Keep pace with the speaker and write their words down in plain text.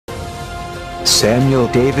Samuel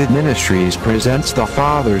David Ministries presents The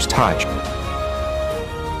Father's Touch.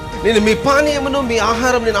 నేను మీ పానీయమును మీ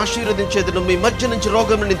ఆహారం నేను ఆశీర్వదించేదను, మీ మధ్య నుంచి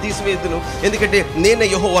రోగం నేను తీసివేదును, ఎందుకంటే నేనే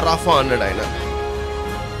యెహోవా రాఫా అన్నాడు ఆయన.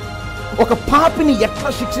 ఒక పాపిని ఎట్లా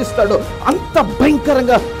శిక్షిస్తాడో అంత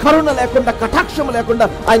భయంకరంగా కరుణ లేకుండా కటాక్షం లేకుండా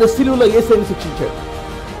ఆయన సిలువలో యేసుని శిక్షించాడు.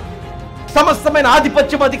 సమస్తమైన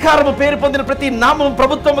ఆధిపత్యం అధికారము పేరు పొందిన ప్రతి నామం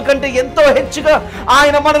ప్రభుత్వం కంటే ఎంతో హెచ్చుగా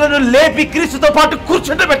ఆయన మనలను లేపి క్రీస్తుతో పాటు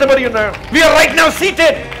కూర్చుండబెట్టబడి ఉన్నాడు. We are right now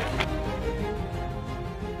seated.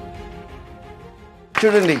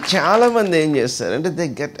 చూడండి, చాలా మంది ఏం చేస్తారంటే they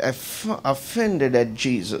get offended at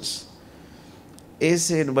Jesus.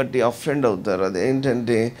 యేసుని బట్టి అఫెండ్ అవుతారు.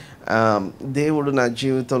 అదేంటంటే దేవుడు నా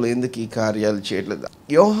జీవితంలో ఎందుకు ఈ కార్యాలు చేయట్లేదు.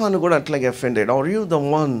 యోహాను కూడా అట్లాగే offended. Are you the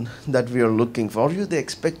one that we are looking for? Are you the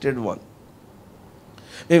expected one?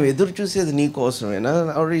 మేము ఎదురు చూసేది నీ కోసమేనా?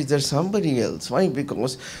 Are is there somebody else? Why?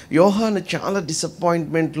 Because యోహాను చాలా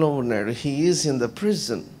డిసప్పాయింట్మెంట్లో ఉన్నాడు. He is in the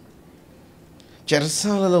prison,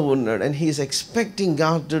 చెరసాలలో ఉన్నాడు. And he's expecting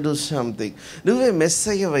God to do something. నువ్వే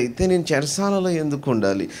మెస్సయ్యవైతే నేను చెరసాలలో ఎందుకు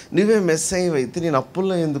ఉండాలి? నువ్వే మెస్సయ్యవైతే నేను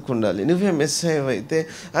అప్పుల్లో ఎందుకు ఉండాలి? నువ్వే మెస్సయ్యవైతే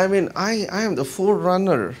ఐఎమ్ ద ఫోర్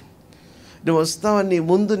రన్నర్. నువ్వు వస్తావు, నీ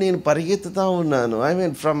ముందు నేను పరిగెత్తుతా ఉన్నాను.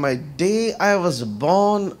 From my day I was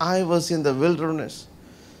Born I was in the wilderness.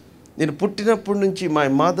 నేను పుట్టినప్పటి నుంచి my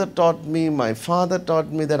mother taught me, my father taught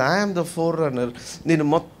me that I'm the four runner. నేను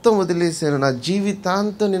మొత్తం వదిలేసాను. నా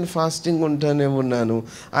జీవితాంతం నేను ఫాస్టింగ్ ఉంటానే ఉన్నాను.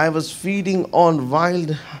 I was feeding on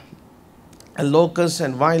wild locus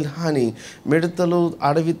and wild honey. మిడతలు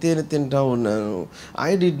అడవి తేనె తింటా ఉన్నాను.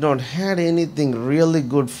 I did not had anything really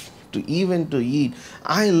good to eat.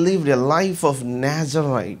 I lived a life of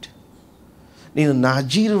Nazarite. నేను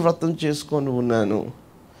నాజీరు వ్రతం చేసుకొని ఉన్నాను.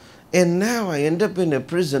 And now I end up in a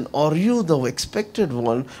prison. Are you the expected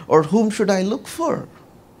one, or whom should I look for?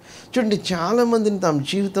 చూడండి, చాలామందిని తమ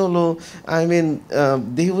జీవితంలో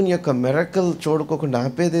దేవుని యొక్క మిరకల్ చూడుకోకుండా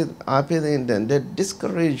ఆపేది ఏంటంటే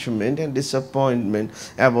discouragement and disappointment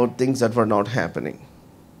about things that were not happening.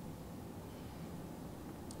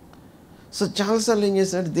 So చాలాసార్లు ఏం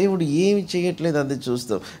చేస్తాడంటే దేవుడు ఏమి చేయట్లేదు అది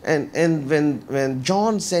చూస్తాం. And when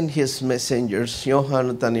John send his messengers,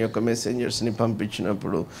 యోహాను తన యొక్క మెసెంజర్స్ని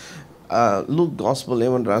పంపించినప్పుడు లూక్ గాస్పెల్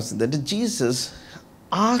ఏమని రాస్తుందంటే జీసస్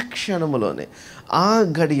ఆ క్షణంలోనే, ఆ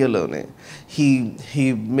గడియలోనే he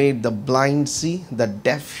made the blind see, the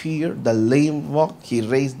deaf here, the lame walk, he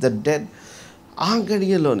rise the dead. ఆ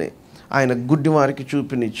గడియలోనే ఆయన గుడ్డి వారికి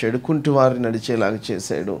చూపినిచ్చాడు, కుంటి వారిని నడిచేలాగా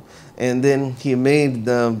చేశాడు. And then he made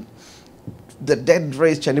the dead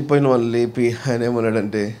rise, చనిపోయిన వాళ్ళు లేపి ఆయన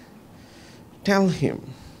ఏమన్నాడంటే tell him,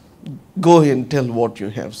 go and tell what you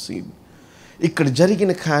have seen. ఇక్కడ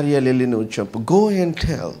జరిగిన కార్యాలు వెళ్ళి నువ్వు చెప్పు, గో అండ్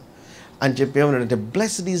టెల్ అని చెప్పి ఏమన్నాడంటే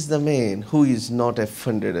blessed is the man who is not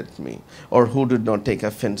offended at me are who did not take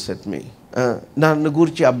offence at మీ. నన్ను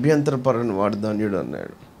గురించి అభ్యంతరపరని వాడు ధన్యుడు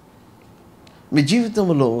అన్నాడు. మీ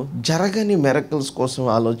జీవితంలో జరగని మిరకల్స్ కోసం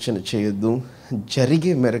ఆలోచన చేయొద్దు,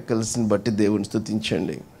 జరిగే మిరకల్స్ని బట్టి దేవుని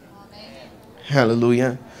స్తుతించండి. Hallelujah.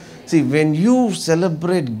 See, when you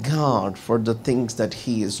celebrate God for the things that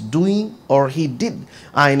He is doing or He did,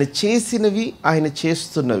 ఆయన చేసినవి, ఆయన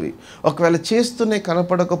చేస్తున్నవి, ఒకవేళ చేస్తూనే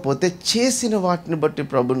కనపడకపోతే చేసిన వాటిని బట్టి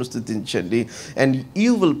ప్రభుని స్తుతించండి. And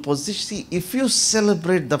you will see, if you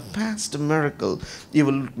celebrate the past miracle, you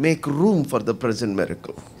will make room for the present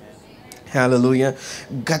miracle. Hallelujah.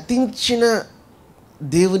 గతించిన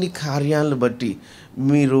దేవుని కార్యాలను బట్టి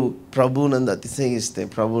మీరు ప్రభువునందు అతిశయిస్తే,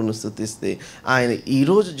 ప్రభువును స్తుతిస్తే, ఆయన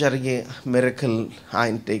ఈరోజు జరిగే మిరకల్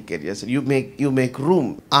ఆయన టేక్ కేర్ చేస్తారు. You make room.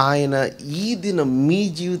 ఆయన ఈ దినం మీ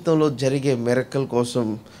జీవితంలో జరిగే మిరకల్ కోసం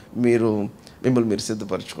మిమ్మల్ని మీరు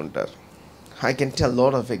సిద్ధపరచుకుంటారు. I can tell a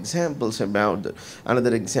lot of examples about that.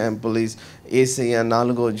 Another example is యేసయ్య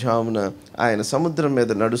 4వ జామున ఆయన సముద్రం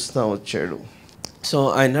మీద నడుస్తూ వచ్చాడు. సో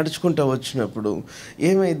ఆయన నడుచుకుంటూ వచ్చినప్పుడు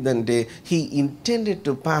ఏమైందంటే he intended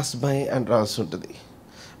to pass by అని రాసి ఉంటుంది.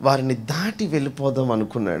 వారిని దాటి వెళ్ళిపోదాం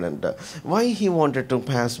అనుకున్నాడంట. Why he wanted to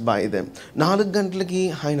pass by them? 4 గంటలకి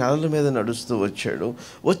ఆయన అలల మీద నడుస్తూ వచ్చాడు.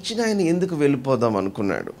 వచ్చిన ఆయన ఎందుకు వెళ్ళిపోదాం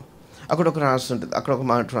అనుకున్నాడు? అక్కడ ఒక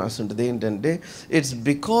మాట రాస్తుంటుంది ఏంటంటే it's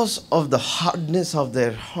because of the hardness of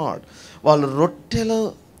their heart. వాళ్ళు రొట్టెల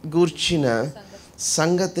గూర్చిన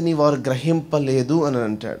సంగతిని వారు గ్రహింపలేదు అని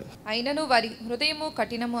అంటాడు. అయినను వారి హృదయము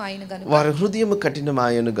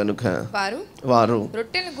కఠినమాయను గనుక వారు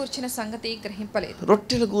రొట్టెలను గూర్చిన సంగతి గ్రహింపలేదు.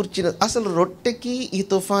 రొట్టెల గూర్చిన, అసలు రొట్టెకి ఈ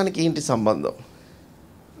తుఫానికి ఏంటి సంబంధం?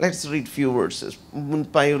 Let's read few versus.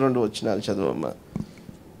 2 వచనాలు చదవమ్మా.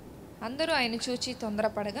 అందరూ ఆయన చూచి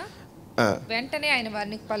తొందరపడగా వెంటనే ఆయన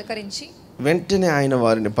వారిని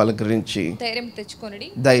పలకరించి ధైర్యం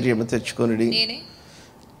తెచ్చుకొనుడి.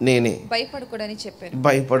 నేనే భయపడకూడని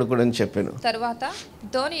చెప్పాను. తర్వాత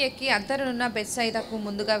ధోని ఎక్కి అద్దరునున్న బెత్సైదాకు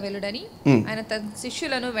ముందుగా వెళ్ళుడని ఆయన తన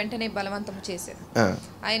శిష్యులను వెంటనే బలవంతము చేశారు.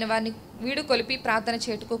 ఆయన వారిని వీడు కొలిపి ప్రార్థన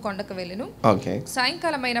చేటుకు కొండకు వెళ్ళెను.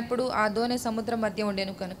 సాయంకాలం అయినప్పుడు ఆ ధోని సముద్రం మధ్య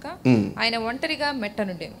ఉండెను కనుక ఆయన ఒంటరిగా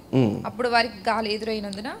మెట్టనుండెను. అప్పుడు వారికి గాలి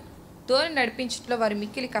ఎదురైనందున ధోని నడిపించుట్లో వారు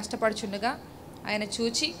మిక్కిలి కష్టపడుచుండగా ఆయన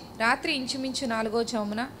చూచి రాత్రి ఇంచుమించు 4వ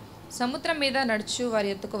జామున సముద్రం మీద నడుచు వారి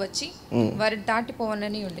ఎత్తుకు వచ్చి వారి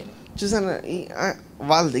దాటిపోవాలని ఉండేది. చూసాను,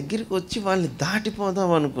 వాళ్ళ దగ్గరికి వచ్చి వాళ్ళని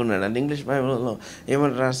దాటిపోదాం అనుకున్నాడు. అంటే ఇంగ్లీష్ బైబిల్లో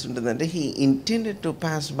ఏమని రాస్తుంటుందంటే he intended to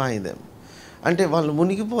pass by them. అంటే వాళ్ళు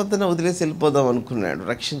మునిగిపోతానే వదిలేసి వెళ్ళిపోదాం అనుకున్నాడు,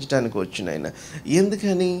 రక్షించడానికి వచ్చిన ఆయన.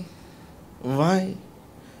 ఎందుకని? Why?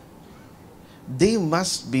 They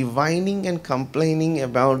must be వైనింగ్ and complaining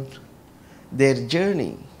about their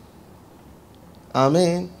journey.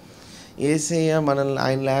 ఆమేన్. యేసయ్య మనల్ని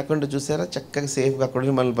ఆయన లేకుండా చూసారా చక్కగా సేఫ్గా అక్కడ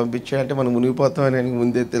మనల్ని పంపించాడంటే మనం మునిగిపోతామని ఆయనకు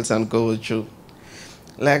ముందే తెలుసు అనుకోవచ్చు.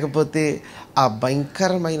 లేకపోతే ఆ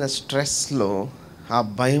భయంకరమైన స్ట్రెస్లో, ఆ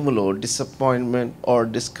భయంలో, disappointment are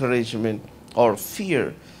discouragement or fear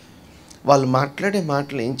వాళ్ళు మాట్లాడే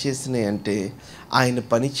మాటలు ఏం చేసినాయి అంటే ఆయన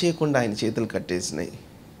పని చేయకుండా ఆయన చేతులు కట్టేసినాయి.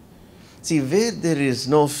 See, where there is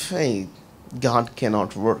no faith, God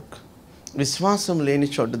cannot work. విశ్వాసం లేని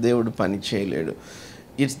చోట దేవుడు పని చేయలేడు.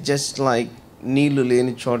 ఇట్స్ జస్ట్ లైక్ నీళ్ళు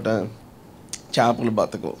లేని చోట చేపలు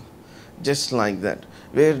బతకవు. Just like that,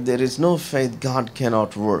 where there is no faith God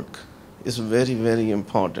cannot work. It's very very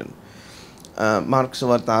important. Mark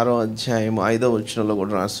సువార్త 6వ అధ్యాయం 5వ వచనంలో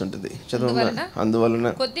కూడా రాస్తుంటుంది. చదవండి. అందువలన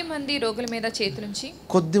కొద్ది మంది రోగుల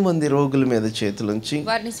మీద చేతులుంచి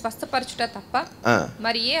వారిని స్వస్థపరచుట తప్ప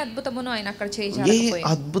మరి ఏ అద్భుతమును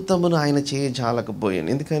ఆయన చేయజాలకపోయాను.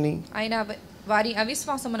 ఎందుకని? ఆయన వారి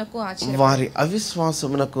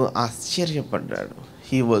అవిశ్వాసమునకు ఆశ్చర్యపడ్డాడు.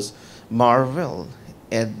 He was marveled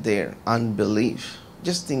at their unbelief.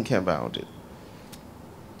 Just think about it.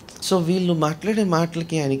 So వీళ్ళు మాట్లాడే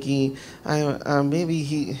మాటలకి ఆయనకి మేబీ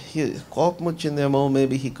కోపం వచ్చిందేమో,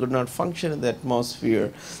 maybe he could not function in the atmosphere.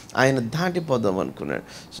 ఆయన దాటిపోదాం అనుకున్నాడు.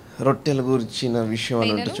 రొట్టెల గురించిన విషయం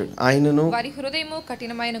అని ఉంటుంది చూడు. ఆయనను వారి హృదయము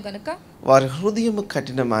కఠినమైన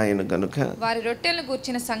గనుక వారి రొట్టెలను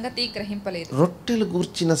గూర్చిన సంగతిని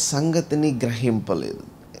గ్రహింపలేదు.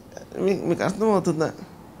 మీకు అర్థమవుతుందా?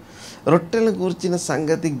 రొట్టెలు గూర్చిన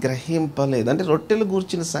సంగతి గ్రహింపలేదు అంటే రొట్టెలు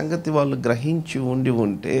గూర్చిన సంగతి వాళ్ళు గ్రహించి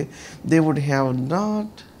ఉంటే దే వుడ్ హ్యావ్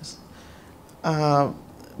నాట్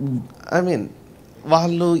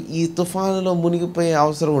వాళ్ళు ఈ తుఫానులో మునిగిపోయే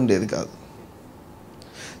అవసరం ఉండేది కాదు.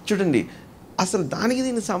 చూడండి, అసలు దానికి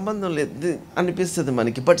దీనికి సంబంధం లేదు అనిపిస్తుంది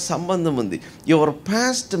మనకి, బట్ సంబంధం ఉంది. Your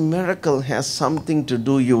past miracle has something to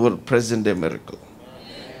do your present day miracle.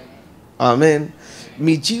 ఆమేన్.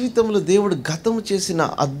 మీ జీవితంలో దేవుడు గతం చేసిన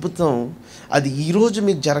అద్భుతం అది ఈరోజు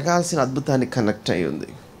మీకు జరగాల్సిన అద్భుతానికి కనెక్ట్ అయి ఉంది.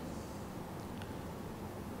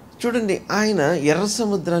 చూడండి, ఆయన ఎర్ర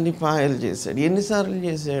సముద్రాన్ని పాయలు చేశాడు. ఎన్నిసార్లు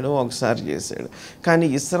చేశాడో? ఒకసారి చేశాడు. కానీ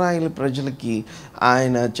ఇశ్రాయేలు ప్రజలకి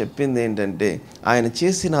ఆయన చెప్పింది ఏంటంటే ఆయన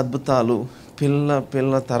చేసిన అద్భుతాలు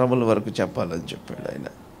పిల్ల తరముల వరకు చెప్పాలని చెప్పాడు ఆయన.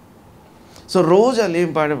 సో రోజు వాళ్ళు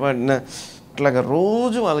ఏం పాడినా అట్లాగా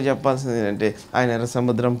రోజు వాళ్ళు చెప్పాల్సింది ఏంటంటే ఆయన ఎర్ర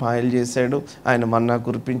సముద్రం పాయలు చేశాడు, ఆయన మన్నా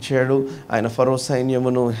కురిపించాడు, ఆయన ఫరో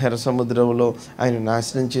సైన్యమును ఎర్ర సముద్రంలో ఆయన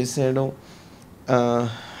నాశనం చేశాడు.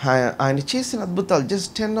 ఆయన చేసిన అద్భుతాలు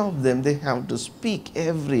just 10 of them they have to speak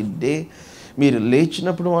every day. మీరు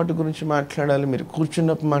లేచినప్పుడు వాటి గురించి మాట్లాడాలి, మీరు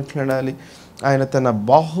కూర్చున్నప్పుడు మాట్లాడాలి. ఆయన తన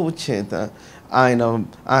బాహువు చేత,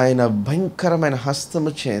 ఆయన భయంకరమైన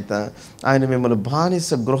హస్తము చేత ఆయన మిమ్మల్ని బానిస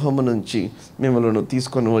గృహము నుంచి మిమ్మల్ని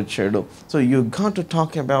తీసుకొని వచ్చాడు. So you got to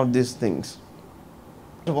talk about these things.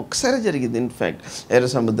 ఒకసారి జరిగింది ఇన్ఫ్యాక్ట్ ఎర్ర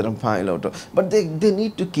సముద్రం పాయలు అవటం, but they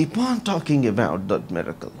need to keep on talking about that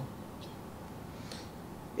miracle.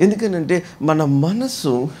 ఎందుకంటే మన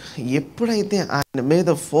మనసు ఎప్పుడైతే ఆయన మీద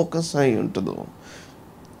ఫోకస్ అయి ఉంటుందో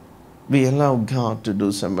we allow God to do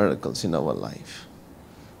some miracles in our life.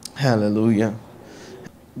 Hallelujah.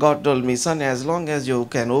 God told me, son, as long as you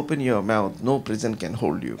can open your mouth, no prison can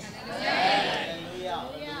hold you.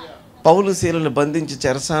 పౌలు శీలను బంధించి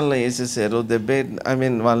చెరసాలలో వేసేసారు.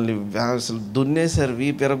 వాళ్ళని అసలు దున్నేశారు,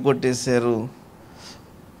 వీపెరగొట్టేశారు,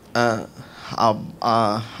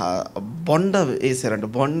 బొండ వేసారంట.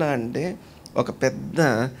 బొండ అంటే ఒక పెద్ద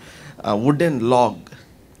వుడెన్ లాగ్,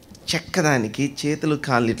 చెక్కదానికి చేతులు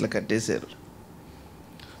కాళ్ళు ఇట్లా కట్టేశారు.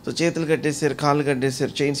 సో చేతులు కట్టేశారు, కాళ్ళు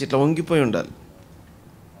కట్టేశారు, చైన్స్ ఇట్లా వంగిపోయి ఉండాలి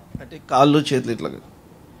అంటే కాళ్ళు చేతులు ఇట్లా.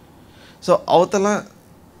 సో అవతల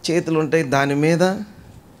చేతులు ఉంటాయి, దాని మీద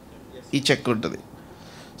ఈ చెక్క ఉంటుంది.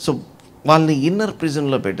 సో వాళ్ళని ఇన్నర్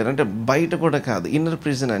ప్రిజన్లో పెట్టారు. అంటే బయట కూడా కాదు, ఇన్నర్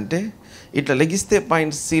ప్రిజన్ అంటే ఇట్లా లెగిస్తే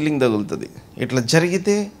పాయింట్ సీలింగ్ తగులుతుంది, ఇట్లా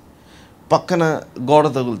జరిగితే పక్కన గోడ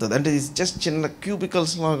తగులుతుంది. అంటే ఇది జస్ట్ చిన్న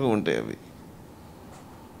క్యూబికల్స్ లాగా ఉంటాయి అవి.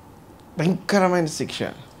 భయంకరమైన శిక్ష.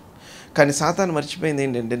 కానీ సాతాను మర్చిపోయింది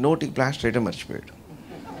ఏంటంటే నోటికి ప్లాస్టర్ వేయడం మర్చిపోయాడు.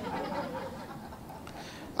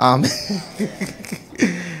 ఆమె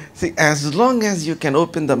see, as long as you can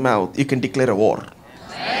open the mouth, you can declare a war.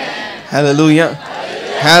 Hallelujah.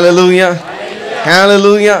 Hallelujah.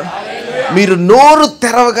 Hallelujah. మీరు నోరు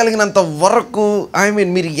తెరవగలిగినంత వరకు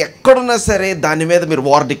మీరు ఎక్కడున్నా సరే దాని మీద మీరు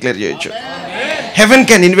వార్ డిక్లేర్ చేయొచ్చు. Haven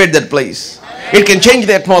can invade that place. It can change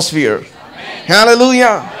the atmosphere.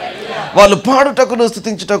 హల్లెలూయా. వాళ్ళు పాడుటకును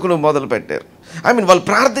స్తుతించుటకును మొదలు పెట్టారు. వాళ్ళు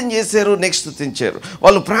ప్రార్థన చేశారు, నెక్స్ట్ స్తుతించారు.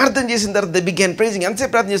 వాళ్ళు ప్రార్థన చేసిన తర్వాత దే బిగాన్ ప్రైజింగ్.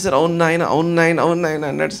 ఎంతసేపు ప్రార్థన చేశారు? అవును నాయన, అవును నాయన, అవును నాయన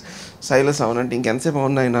అన్నాడు. సైలస్ అవునంటే ఇంకెంతసేపు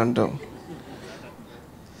అవును నాయన అంటాం.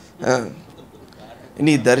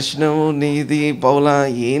 నీ దర్శనము నీది పౌలా,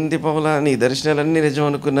 ఏంది పౌలా, నీ దర్శనాలన్నీ నిజం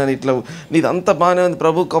అనుకున్నాను. ఇట్లా నీదంతా బాగానే ఉంది,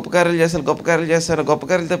 ప్రభు గొప్ప కార్యాలు చేస్తారు, గొప్ప కార్యాలు చేస్తారు, గొప్ప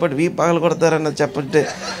కార్యాలతో పాటు వీ పగలు కొడతారన్న చెప్పంటే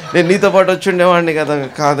నేను నీతో పాటు వచ్చి ఉండేవాడిని కదా.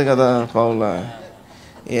 కాదు కదా పౌలా,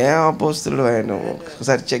 ఏ అపోస్తలుడు ఆయన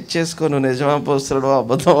ఒకసారి చెక్ చేసుకో, నువ్వు నిజం అపోస్తలుడు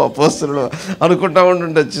అబద్ధం అపోస్తలుడు అనుకుంటా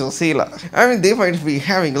ఉండుండొచ్చు. సీలా they might be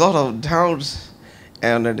having lot of doubts.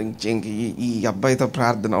 ఏమన్నాడు ఈ అబ్బాయితో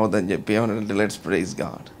ప్రార్థన అవుదని చెప్పి ఏమన్నాడంటే let's praise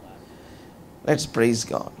God. Let's praise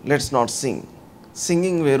God. Let's not Singh.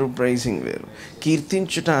 Singing వేరు, ప్రైజింగ్ వేరు.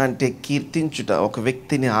 కీర్తించుట అంటే కీర్తించుట, ఒక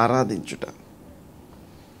వ్యక్తిని ఆరాధించుట.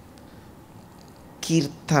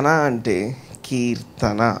 కీర్తన అంటే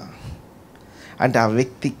కీర్తన అంటే ఆ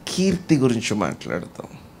వ్యక్తి కీర్తి గురించి మాట్లాడతాం.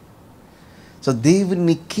 సో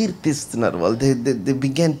దేవుని కీర్తిస్తున్నారు వాళ్ళు. They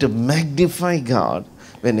began to magnify God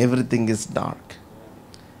when everything is dark.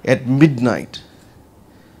 At mid night,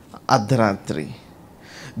 అర్ధరాత్రి.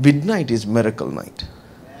 Midnight is miracle night.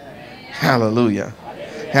 Hallelujah.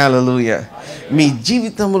 Hallelujah. మీ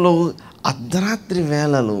జీవితంలో అర్ధరాత్రి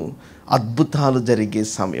వేళలు అద్భుతాలు జరిగే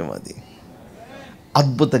సమయం అది.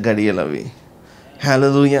 అద్భుత గడియలు అవి.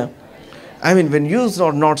 Hallelujah. When you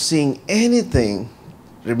are not seeing anything,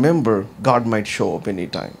 remember God might show up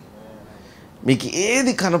anytime. మీకు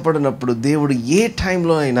ఏది కనపడినప్పుడు దేవుడు ఏ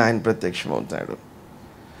టైంలో అయినా ఆయన ప్రత్యక్షం అవుతాడు.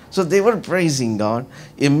 So they were praising God.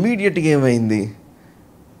 ఇమ్మీడియట్గా ఏమైంది?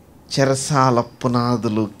 చెరసాల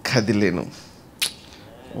పునాదులు కదిలేను.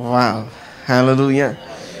 వావ్. హల్లెలూయా.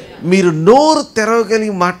 మీరు నోరు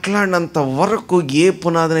తెరవగలిగి మాట్లాడినంత వరకు ఏ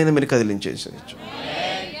పునాదునైనా మీరు కదిలించేసేయచ్చు.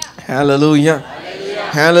 హల్లెలూయా.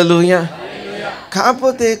 హల్లెలూయా.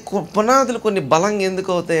 కాకపోతే పునాదులు కొన్ని బలంగా ఎందుకు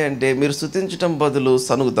అవుతాయంటే మీరు స్తుతించడం బదులు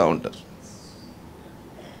సనుగుతూ ఉంటారు.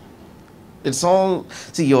 It's all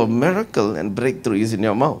your miracle and break through is in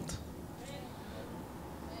your mouth.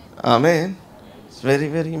 Amen. Very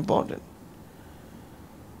very important.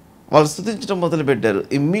 వాళ్ళు స్తుతించడం మొదలుపెట్టారు.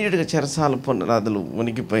 ఇమ్మీడియట్గా చెరసాల పునాదులు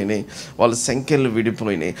ఉనికిపోయినాయి, వాళ్ళ సంఖ్యలు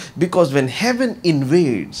విడిపోయినాయి. బికాజ్ వెన్ హెవెన్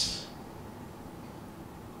ఇన్వేడ్స్,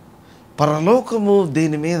 పరలోకము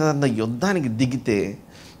దేని మీద యుద్ధానికి దిగితే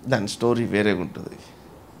దాని స్టోరీ వేరే ఉంటుంది.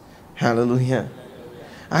 హల్లెలూయా.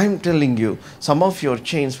 I'm telling you, some of your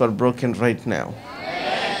chains were broken right now.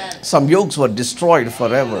 Some yolks were destroyed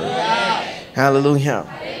for ever. Hallelujah.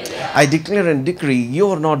 I declare and decree, you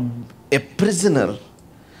are not a prisoner.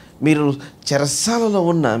 మీరు చెరసాలలో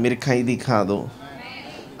ఉన్న మీరు ఖైదీ కాదు.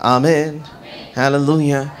 ఆమేన్.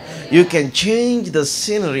 హల్లెలూయా. You can change the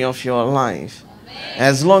scenery of your life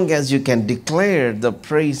as long as you can declare the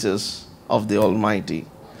praises of the Almighty.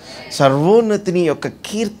 సర్వోన్నతిని యొక్క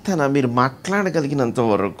కీర్తన మీరు మాట్లాడగలిగినంత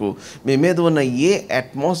వరకు మీ మీద ఉన్న ఏ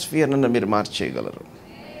అట్మాస్ఫియర్ అన్న మీరు మార్చేయగలరు.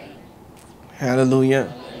 హల్లెలూయా.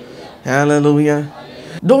 హల్లెలూయా.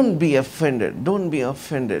 Don't be offended. Don't be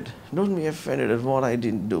offended. Don't be offended at what I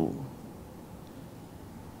didn't do.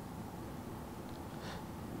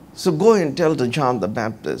 So go and tell to John the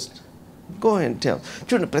Baptist. Go and tell.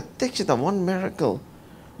 చూడండి, ప్రత్యక్షత, one miracle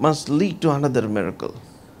must lead to another miracle.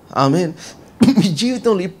 Amen. మీ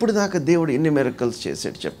జీవితంలో ఇప్పుడు దాకా దేవుడు ఎన్ని miracles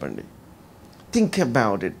చేశాడు చెప్పండి. Think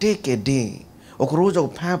about it. Take a day. ఒకరోజు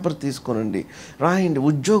ఒక పేపర్ తీసుకోనండి, రాయండి.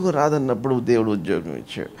 ఉద్యోగం రాదన్నప్పుడు దేవుడు ఉద్యోగం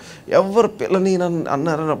ఇచ్చాడు. ఎవరు పిల్లని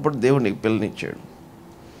అన్నారన్నప్పుడు దేవుడు నీకు పిల్లనిచ్చాడు.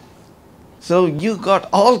 So you got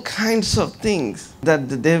all kinds of things that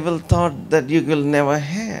the devil thought that you will never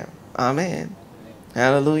have. Amen.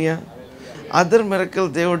 Hallelujah. Other miracle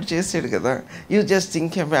దేవుడు చేసాడు కదా. You just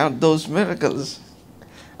think about those miracles.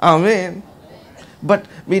 Amen. But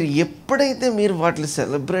మీరు ఎప్పుడైతే మీరు వాటిని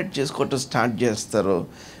సెలబ్రేట్ చేసుకోవటం స్టార్ట్ చేస్తారో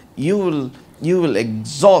you will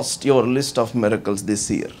exhaust your list of miracles this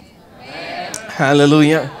year.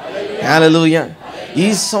 Hallelujah. Hallelujah. ఈ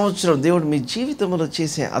సంవత్సరం దేవుడు మీ జీవితంలో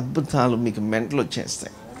చేసే అద్భుతాలు మీకు మెంటలో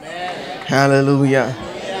చేస్తాయి. Hallelujah.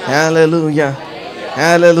 Hallelujah.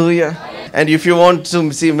 Hallelujah. And if you want to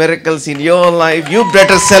see miracles in your life, you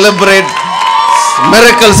better celebrate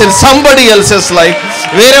miracles in somebody else's life.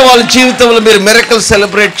 వేరే వాళ్ళ జీవితంలో మీరు miracles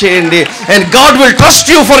celebrate చేయండి, and God will trust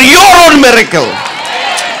you for your own miracle.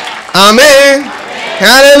 Amen.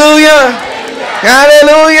 Hallelujah.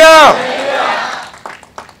 Hallelujah.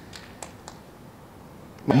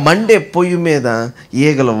 Monday పొయ్యి మీద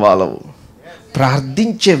ఈగలు వాలవు,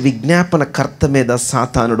 ప్రార్థించే విజ్ఞాపన కర్త మీద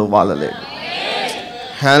సాతానుడు వాలలేడు.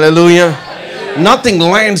 Hallelujah. Nothing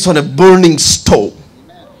lands on a burning stove.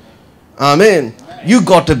 Amen. You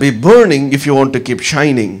got to be burning if you want to keep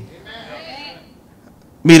shining.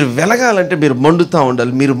 మీరు వెలగాలంటే మీరు మండుతూ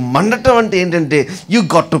ఉండాలి. మీరు మండటం అంటే ఏంటంటే you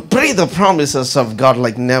got to pray the promises of God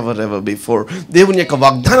like never ever before. దేవుని యొక్క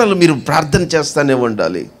వాగ్దానాలు మీరు ప్రార్థన చేస్తూనే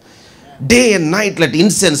ఉండాలి. Day and night let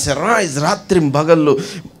incense rise. రాత్రి పగళ్ళు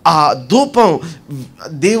ఆ ధూపం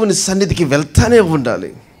దేవుని సన్నిధికి వెళ్తానే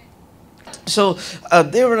ఉండాలి. సో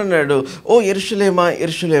దేవుడు అన్నాడు, ఓ యెరూషలేమా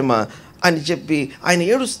యెరూషలేమా అని చెప్పి ఆయన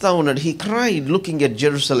ఏడుస్తూ ఉన్నాడు. He cried looking at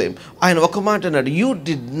Jerusalem. ఆయన ఒక మాట అన్నాడు, you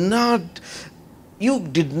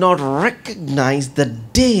did not recognize the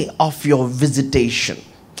day of your visitation.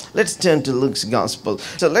 Let's turn to Luke's gospel.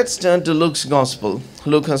 So let's turn to Luke's gospel.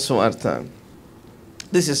 Luke Suvartha.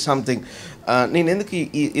 This is something నేను ఎందుకు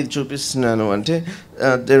ఇది చూపిస్తున్నాను అంటే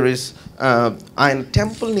there is ఆయన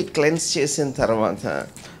టెంపుల్ని క్లెన్స్ చేసిన తర్వాత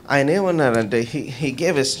ఆయన ఏమన్నారంటే he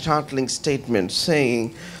gave a startling statement saying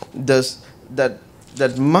this,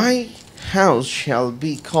 that my house shall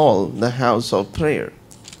be called the house of prayer.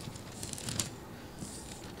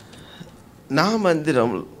 నా మందిరం,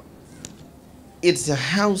 it's a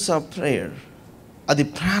house of prayer. అది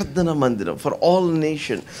ప్రార్థన మందిరం ఫర్ ఆల్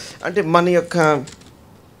నేషన్. అంటే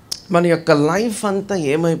మన యొక్క లైఫ్ అంతా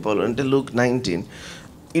ఏమైపోవాలంటే Luke 19,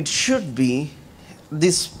 it should be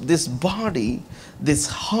this body, this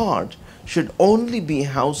heart should only be a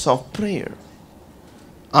house of prayer.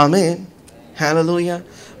 Amen. Hallelujah.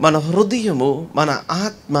 మన హృదయము, మన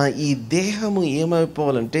ఆత్మ, ఈ దేహము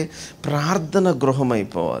ఏమైపోవాలంటే ప్రార్థన గృహం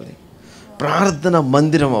అయిపోవాలి, ప్రార్థన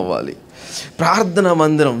మందిరం అవ్వాలి. ప్రార్థన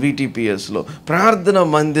మందిరం VTPSలో, ప్రార్థన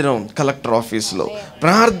మందిరం కలెక్టర్ ఆఫీస్లో,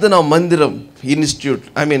 ప్రార్థన మందిరం institute,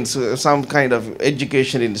 some kind of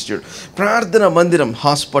education institute, ప్రార్థన మందిరం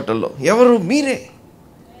హాస్పిటల్లో. ఎవరు? మీరే.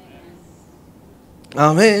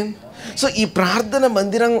 ఆమేన్. సో ఈ ప్రార్థన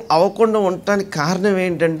మందిరం అవ్వకుండా ఉండటానికి కారణం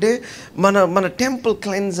ఏంటంటే మన టెంపుల్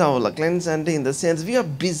క్లెన్స్ అవ్వాలి. క్లెన్స్ అంటే in the sense we are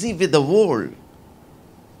busy with the world.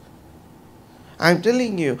 I'm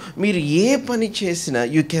telling you, మీరు ఏ పని చేసినా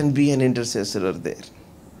you can be an intercessor there.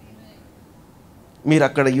 మీరు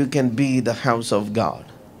అక్కడ you can be the house of God.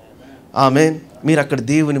 ఆమేన్. మీరు అక్కడ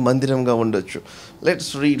దేవుని మందిరంగా ఉండొచ్చు.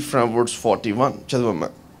 Let's read from words 41. చదవమ్మా.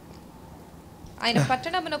 ఆయన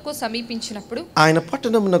పట్టణమునకు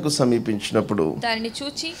సమీపించినప్పుడు దాన్ని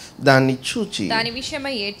చూచి దాని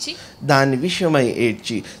విషయమై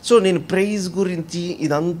ఏడ్చి. సో నేను ప్రైజ్ గురించి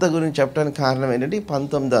ఇదంతా గురించి చెప్పడానికి కారణం ఏంటంటే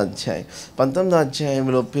 19వ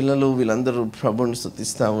అధ్యాయంలో పిల్లలు వీళ్ళందరూ ప్రభుని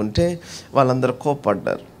స్తుతిస్తూ ఉంటే వాళ్ళందరూ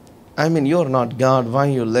కోప్పడ్డారు. you are not God, why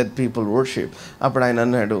you let people worship? అప్పుడు ఆయన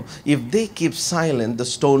అన్నాడు, if they keep silent the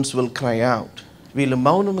stones will cry out. వీళ్ళు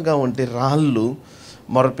మౌనముగా ఉంటే రాళ్ళు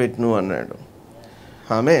మొరపెట్టును అన్నాడు.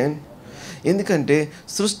 ఆమేన్. ఎందుకంటే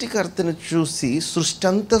సృష్టికర్తను చూసి సృష్టి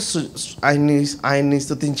అంతా ఆయన్ని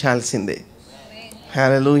స్తుతించాల్సిందే.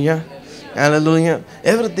 హల్లెలూయా. Hallelujah.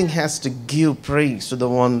 Everything has to give praise to the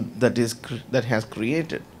one that has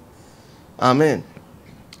created. Amen.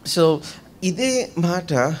 So ఇదే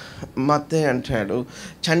మాట మత్తయి అంటాడు,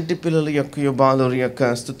 చంటి పిల్లల యొక్క బాలుర యొక్క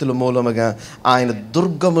స్తుతుల మూలముగా ఆయన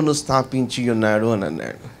దుర్గమును స్థాపించి ఉన్నాడు అని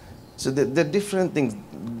అన్నాడు. So the different things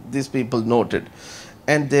these people noted.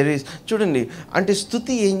 And there is, చూడండి, అంటే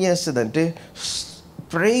స్తుతి ఏం చేస్తుందంటే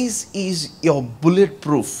praise is your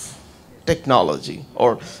bulletproof technology, or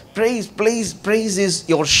praise is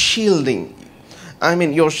your shielding.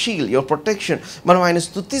 Your shield, your protection. మనం ఆయన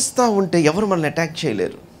స్తుతిస్తూ ఉంటే ఎవరు మనల్ని అటాక్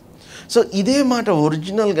చేయలేరు. సో ఇదే మాట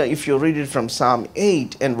ఒరిజినల్గా if you read it from Psalm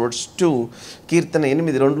 8 and verse 2, కీర్తన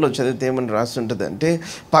 8:2లో చదివితే ఏమని రాసి ఉంటుంది అంటే,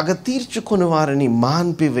 పగ తీర్చుకొని వారిని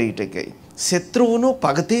మాన్పివేయుటకై, శత్రువును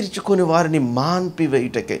పగ తీర్చుకొని వారిని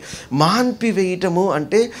మాన్పివేయుటకై. మాన్పివేయటము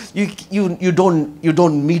అంటే you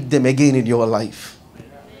don't meet them again in your life.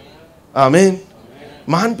 ఆమేన్.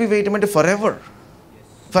 మాన్పివేయటం అంటే for ever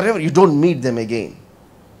you don't meet them again.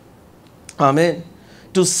 Amen.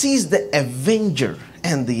 To seize the Avenger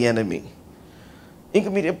and the ఎనమీ. ఇంకా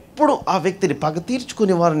మీరు ఎప్పుడు ఆ వ్యక్తిని పగ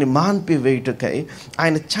తీర్చుకునే వారిని మాన్పివేయుటకై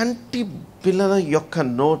ఆయన చంటి పిల్లల యొక్క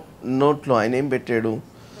నోట్లో ఆయన ఏం పెట్టాడు?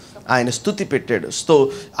 ఆయన స్తుతి పెట్టాడు. సో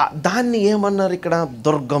దాన్ని ఏమన్నారు ఇక్కడ?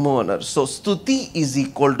 దుర్గము అన్నారు. సో స్తుతి ఈజ్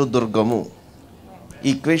ఈక్వల్ టు దుర్గము.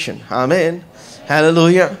 ఈక్వేషన్. ఆమేన్.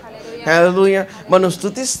 హల్లెలూయా. హల్లెలూయా. మనం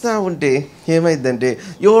స్తుతిస్తూ ఉంటే ఏమైందంటే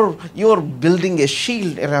your building a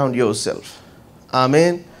shield around your self.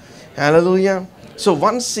 Amen. Hallelujah. So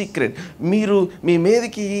one secret, మీరు మీ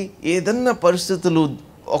మీదకి ఏదన్నా పరిస్థితులు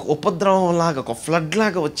ఒక ఉపద్రవం లాగా, ఒక ఫ్లడ్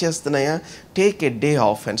లాగా వచ్చేస్తున్నాయా, take a day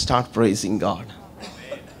of and start praising God.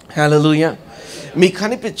 హల్లెలూయా. మీకు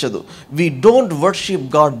కనిపించదు. We don't worship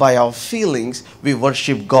God by our feelings, we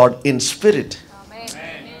worship God in spirit.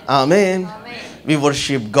 Amen. We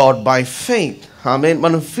worship God by faith. ఆమేన్.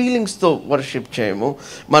 మనం ఫీలింగ్స్తో వర్షిప్ చేయము,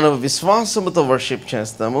 మనం విశ్వాసముతో వర్షిప్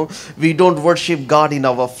చేస్తాము. We don't worship God in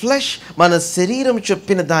our flesh. మన శరీరం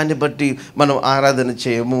చెప్పిన దాన్ని బట్టి మనం ఆరాధన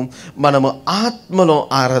చేయము, మనము ఆత్మలో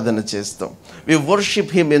ఆరాధన చేస్తాం. We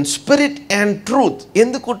worship him in spirit and truth.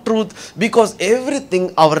 ఎందుకు truth? Because everything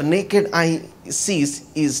hour naked I Cs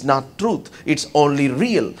is not truth. It's only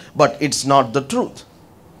real, but it's not the truth.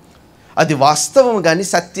 అది వాస్తవం కానీ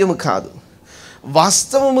సత్యము కాదు.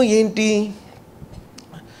 వాస్తవము ఏంటి?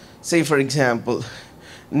 సే ఫర్ ఎగ్జాంపుల్,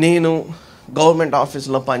 నేను గవర్నమెంట్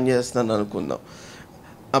ఆఫీస్లో పనిచేస్తాను అనుకుందాం.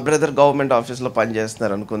 ఆ బ్రదర్ గవర్నమెంట్ ఆఫీస్లో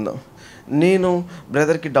పనిచేస్తున్నారు అనుకుందాం. నేను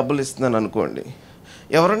బ్రదర్కి డబ్బులు ఇస్తున్నాను అనుకోండి.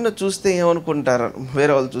 ఎవరన్నా చూస్తే ఏమనుకుంటారు?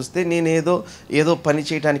 వేరే వాళ్ళు చూస్తే నేను ఏదో పని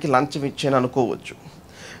చేయడానికి లంచం ఇచ్చాను అనుకోవచ్చు.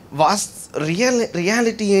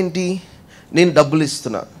 రియాలిటీ ఏంటి? నేను డబ్బులు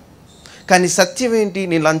ఇస్తున్నా, కానీ సత్యం ఏంటి?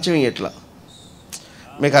 నేను లంచం ఇవ్వట్లా.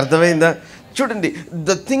 మీకు అర్థమైందా? చూడండి,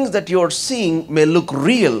 the things that you are seeing may look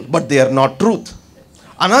real, but they are not truth.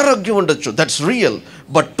 అనారోగ్యం ఉండొచ్చు, దట్స్ రియల్,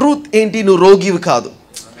 బట్ ట్రూత్ ఏంటి? నువ్వు రోగివి కాదు.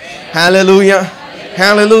 హల్లెలూయా.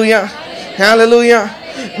 హల్లెలూయా. హల్లెలూయా.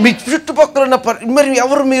 మీ చుట్టుపక్కల ఉన్న మరి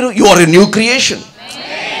ఎవరు మీరు? You are a new creation.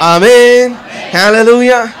 ఆమేన్.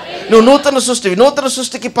 హల్లెలూయా. నువ్వు నూతన సృష్టివి. నూతన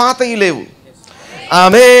సృష్టికి పాతవి లేవు.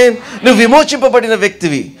 ఆమేన్. నువ్వు విమోచింపబడిన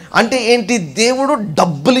వ్యక్తివి. అంటే ఏంటి? దేవుడు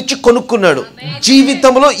డబ్బులిచ్చి కొనుక్కున్నాడు.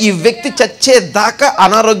 జీవితంలో ఈ వ్యక్తి చచ్చేదాకా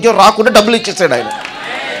అనారోగ్యం రాకుండా డబ్బులు ఇచ్చేసాడు ఆయన.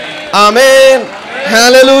 ఆమేన్.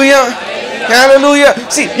 హల్లెలూయా. హల్లెలూయా.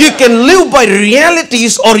 See, you can live by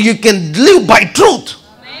realities or you can live by truth.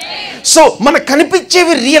 So మనకు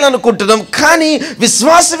కనిపించేవి రియల్ అనుకుంటున్నాం, కానీ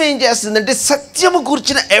విశ్వాసం ఏం చేస్తుందంటే సత్యము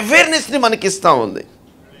గురించిన అవేర్నెస్ని మనకి ఇస్తూ ఉంది.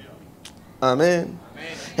 ఆమేన్.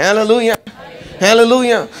 హల్లెలూయా.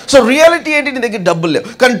 హల్లెలూయా. సో రియాలిటీ ఏంటి? నీ దగ్గర డబ్బులు లేవు,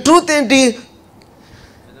 కానీ ట్రూత్ ఏంటి?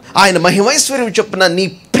 ఆయన మహిమైశ్వర్యం చొప్పున నీ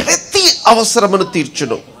ప్రతి అవసరమును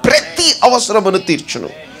తీర్చును. ప్రతి అవసరమును తీర్చును.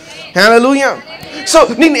 హల్లెలూయా. సో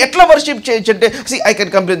నేను ఎట్లా వర్షిప్ చేయొచ్చు అంటే, ఐ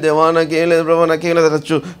కెన్ కంప్లీట్, దేవా నాకేం లేదు, ప్రభా నాకేం లేదు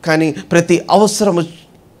అనొచ్చు, కానీ ప్రతి అవసరము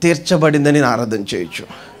తీర్చబడిందని నేను ఆరాధన చేయొచ్చు.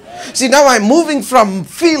 Now I moving from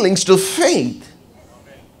feelings to faith.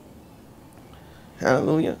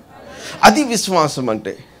 హల్లెలూయా. అది విశ్వాసం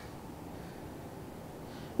అంటే.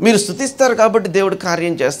 మీరు స్తుతిస్తారు కాబట్టి దేవుడు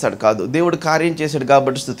కార్యం చేస్తాడు కాదు. దేవుడు కార్యం చేశాడు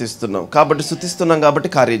కాబట్టి స్తుతిస్తున్నాం, కాబట్టి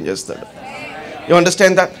కార్యం చేస్తాడు. You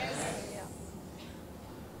understand that?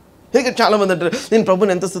 ఇక చాలామంది అంటారు, నేను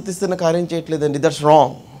ప్రభుని ఎంత స్తుతిస్తున్నా కార్యం చేయట్లేదండి. That's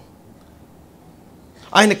wrong.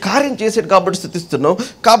 ఆయన కార్యం చేశాడు కాబట్టి స్తుతిస్తున్నావు,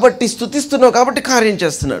 కాబట్టి కార్యం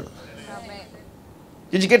చేస్తున్నాడు.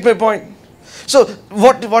 Did you get my point? So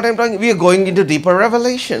what I'm talking, we are going into deeper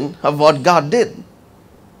revelation of what God did.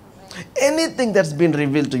 Anything that's been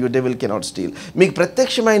revealed to you, devil cannot steal. మీకు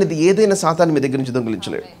ప్రత్యక్షమైనది ఏదైనా సాతాను మీ దగ్గర నుంచి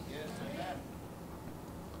దొంగిలించలేడు.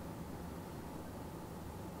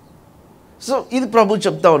 సో ఇది ప్రభు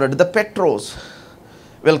చెప్తా ఉన్నాడు, the Petros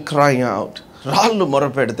will cry out. రాళ్ళు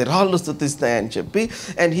మొరపెడితే రాళ్ళు స్తుతిస్తాయని చెప్పి,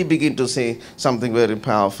 and he begin to say something very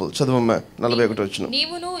powerful. చదువమ్మ 41 వచ్చిన.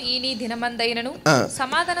 నీవును ఈ నీ దినమందైనను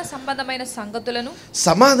సమాధాన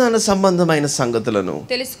సంబంధమైన సంగతులను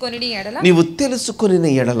తెలుసుకొనిని ఎడల, నీవు తెలుసుకొనిన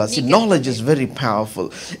ఎడల. Knowledge is very powerful,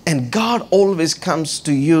 and God always comes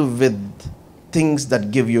to you with things that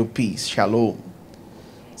give you peace. Shalom.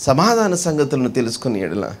 సమాధాన సంగతులను తెలుసుకుని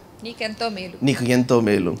ఎడల నీకు ఎంతో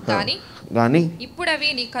మేలు. కానీ ఇప్పుడు అవి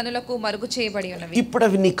నీ కనులకు మరుగు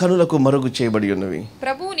చేయబడి ఉన్నవి.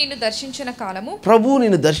 ప్రభువు నిన్ను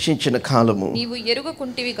దర్శించిన కాలము నీవు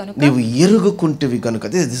ఎరుగుకుంటివి గనుక.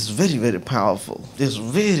 This is very very powerful. This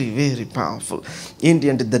very very powerful. ఏంటి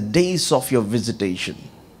అంటే the days of your visitation.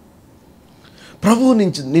 ప్రభువు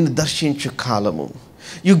నుంచి నిన్ను దర్శించే కాలము.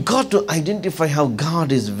 You got to identify how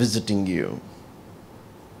God is visiting you.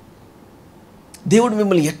 దేవుడు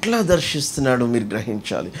మిమ్మల్ని ఎట్లా దర్శిస్తున్నాడో మీరు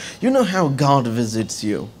గ్రహించాలి. You know how God visits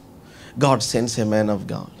you. God sends a man of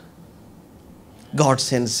God. God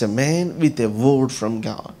sends a man with a word from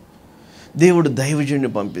God. దేవుడు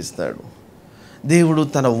దైవజుడిని పంపిస్తాడు. దేవుడు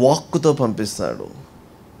తన వాక్కుతో పంపిస్తాడు.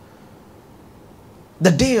 ద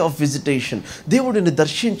డే ఆఫ్ విజిటేషన్, దేవుడిని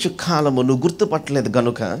దర్శించు కాలము నువ్వు గుర్తుపట్టలేదు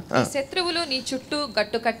గనుక నీ శత్రువులు నీ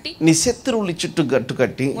చుట్టూ గట్టు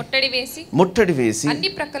కట్టి ముట్టడి వేసి అన్ని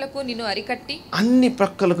ప్రక్కలకు నిన్ను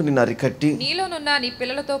అరికట్టి నీలోనున్న నీ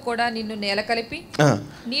పిల్లలతో కూడా నిన్ను నేల కలిపి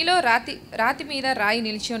నీలో రాతి మీద రాయి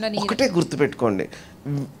నిలిచి ఉన్న ఒకటే గుర్తుపెట్టుకోండి,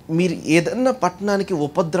 మీరు ఏదన్నా పట్టణానికి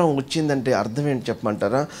ఉపద్రవం వచ్చిందంటే అర్థం ఏంటి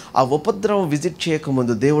చెప్పమంటారా? ఆ ఉపద్రవం విజిట్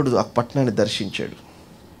చేయకముందు దేవుడు ఆ పట్టణాన్ని దర్శించాడు.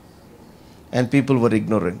 And people were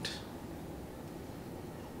ignorant.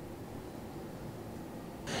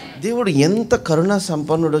 దేవుడు ఎంత కరుణా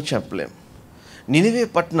సంపన్నుడో చెప్పలేం. నినివే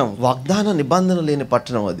పట్టణం వాగ్దాన నిబంధన లేని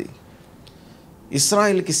పట్టణం, అది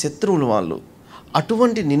ఇశ్రాయేలుకి శత్రువులు వాళ్ళు.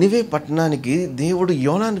 అటువంటి నినివే పట్టణానికి దేవుడు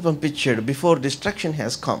యోనాని పంపించాడు before destruction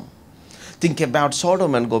has come. Think about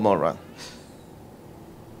Sodom and Gomorrah.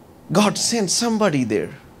 God sent somebody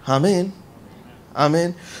there. Amen.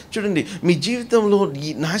 ఆమేన్. చూడండి, మీ జీవితంలో ఈ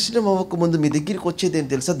నాశనం అవ్వకముందు మీ దగ్గరికి వచ్చేది ఏం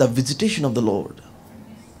తెలుసా? The visitation of the lord.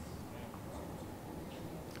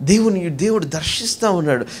 దేవుడు దర్శిస్తూ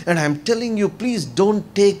ఉన్నాడు. And I'm telling you, please don't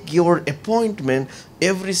take your appointment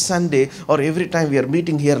every Sunday or every time we are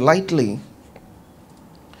meeting here lightly.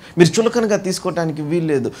 మీరు చులకనగా తీసుకోవటానికి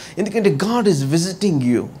వీల్లేదు. ఎందుకంటే God is visiting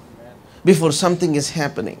you before something is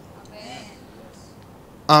happening.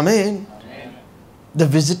 Amen. The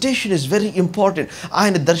visitation is very important.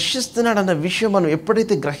 ఆయన దర్శిస్తున్నాడు అన్న విషయం మనం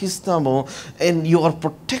ఎప్పుడైతే గ్రహిస్తామో, and you are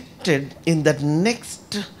protected in that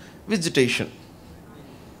next visitation.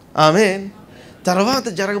 ఆమేన్. తర్వాత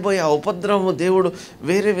జరగబోయే ఆ ఉపద్రవం దేవుడు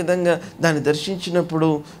వేరే విధంగా దాన్ని దర్శించినప్పుడు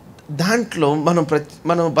దాంట్లో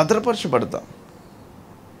మనం భద్రపరచబడతాం.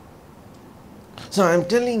 So I'm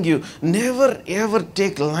telling you, never ever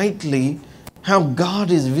take lightly how God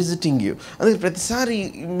is visiting you. అందుకే ప్రతిసారి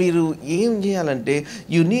మీరు ఏం చేయాలంటే,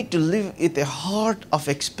 you need to live with a heart of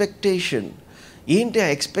expectation. ఏంటి ఆ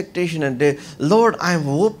ఎక్స్పెక్టేషన్ అంటే, Lord, I am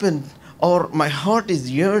open or my heart is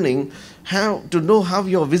yearning to know how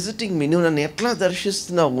you are visiting me. నువ్వు నన్ను ఎట్లా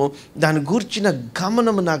దర్శిస్తున్నావో దాని గూర్చిన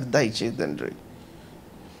గమనము నాకు దయచేయి తండ్రి.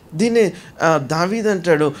 దీన్ని దావీదు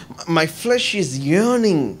అంటాడు, my flesh is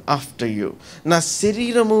yearning after you. నా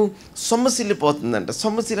శరీరము సొమ్మసిల్లిపోతుందంట.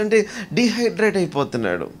 సొమ్మసిల్లంటే డిహైడ్రేట్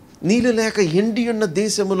అయిపోతున్నాడు. నీళ్ళు లేక ఎండి ఉన్న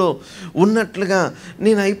దేశంలో ఉన్నట్లుగా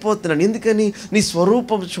నేను అయిపోతున్నాను. ఎందుకని? నీ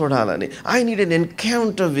స్వరూపం చూడాలని. I need an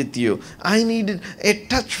encounter with you. I need a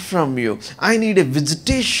touch from you. I need a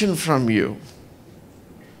visitation from you.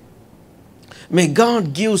 May God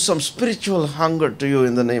give some spiritual hunger to you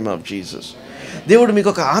in the name of Jesus. దేవుడు మీకు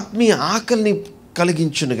ఒక ఆత్మీయ ఆకలిని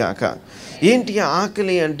కలిగించునుగాక. ఏంటి ఆ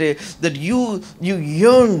ఆకలి అంటే, that you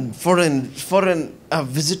yearn for N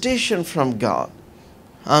visitation from God.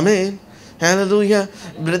 Amen. Hallelujah.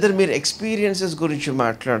 Brother, మీరు ఎక్స్పీరియన్సెస్ గురించి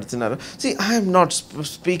మాట్లాడుతున్నారు. I am not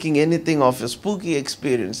speaking anything of a spooky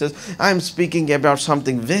experiences. I am speaking about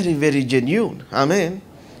something very, very genuine. Amen.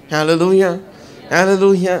 Hallelujah.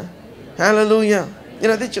 Hallelujah. Hallelujah.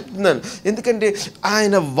 నేను అదే చెప్తున్నాను. ఎందుకంటే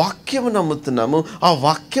ఆయన వాక్యం నమ్ముతున్నాము, ఆ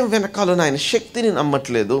వాక్యం వెనకాల ఆయన శక్తిని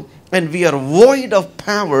నమ్మట్లేదు. And we are void of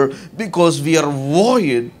power because we are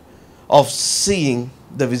void of seeing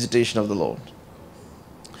the visitation of the Lord.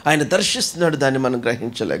 ఆయన దర్శిస్తున్నాడు, దాన్ని మనం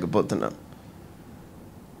గ్రహించలేకపోతున్నాం.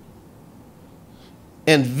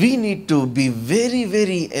 And we need to be very,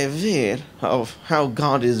 very aware of how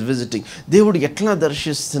God is visiting. దేవుడు ఎట్లా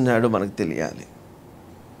దర్శిస్తున్నాడో మనకు తెలియాలి.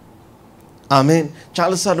 ఆమేన్.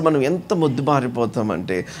 చాలాసార్లు మనం ఎంత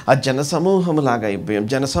మొద్దుబారిపోతామంటే ఆ జనసమూహం లాగా అయిపోయాం.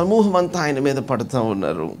 జనసమూహం అంతా ఆయన మీద పడుతూ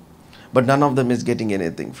ఉన్నారు, but none of them is getting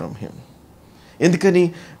anything from him. ఎందుకని?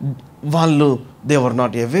 వాళ్ళు they were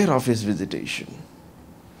not aware of his visitation.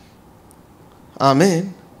 Amen.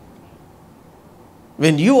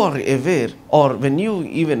 when you are aware, or when you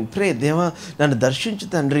even pray, Deva nanu darshinchu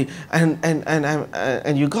tandri,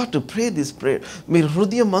 and you got to pray this prayer, meer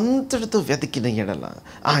hrudayam antadito vetikina yedala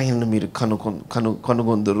ayana meer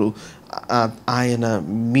kanugonduru, ayana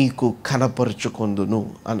meeku kanaparchukondunu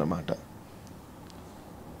annamata.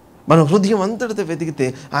 మనం హృదయం అంతటితో వెతికితే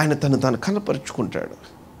ఆయన తను కనపరుచుకుంటాడు.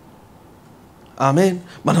 ఆమేన్.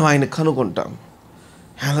 మనం ఆయన కనుగొంటాం.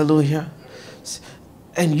 హల్లెలూయా.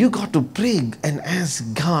 And you got to pray and ask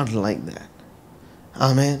God like that.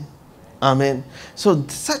 Amen. Amen. So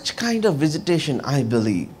such kind of visitation, I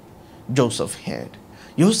believe, Joseph had.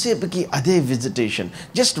 యోసేపుకి అదే visitation.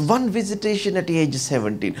 Just one visitation at age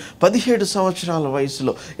 17. 17 సంవత్సరాల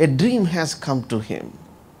వయసులో a dream has come to him.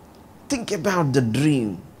 Think about the dream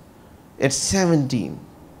at 17.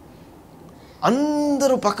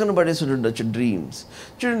 అందరూ పక్కన పడేసి ఉండొచ్చు dreams.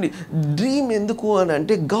 చూడండి, dream ఎందుకు అని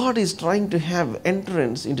అంటే, God is trying to have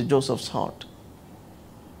entrance in to Joseph's heart.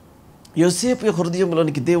 యోసేపు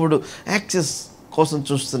హృదయంలోనికి దేవుడు యాక్సెస్ కోసం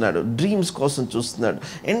చూస్తున్నాడు, డ్రీమ్స్ కోసం చూస్తున్నాడు,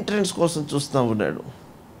 ఎంట్రన్స్ కోసం చూస్తూ ఉన్నాడు.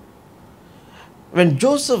 When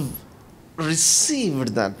Joseph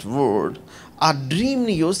received that word, ఆ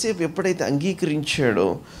డ్రీమ్ని యోసేపు ఎప్పుడైతే అంగీకరించాడో,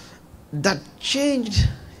 that changed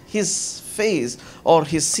his phase or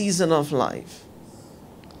his season of life.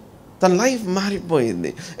 తన లైఫ్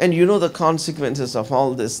మారిపోయింది. And you know the consequences of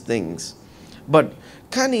all these things. But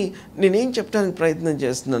కానీ నేనేం చెప్పడానికి ప్రయత్నం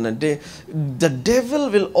చేస్తున్నానంటే, the devil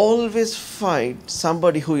will always fight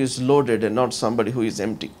somebody who is loaded and not somebody who is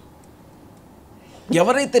empty.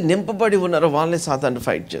 ఎవరైతే నింపబడి ఉన్నారో వాళ్ళని సాతాను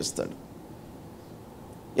ఫైట్ చేస్తాడు.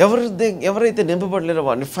 ఎవరైతే నింపబడలేరో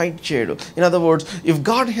వాడిని ఫైట్ చేయడు. In other words, if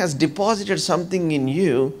God has deposited something in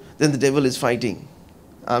you, then the devil is fighting.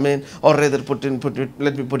 Are rather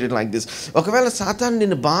let me put it like this. ఒకవేళ సాతాను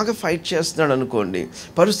నిన్ను బాగా ఫైట్ చేస్తున్నాడు అనుకోండి,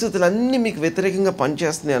 పరిస్థితులన్నీ మీకు వ్యతిరేకంగా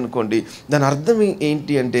పనిచేస్తున్నాయి అనుకోండి, దాని అర్థం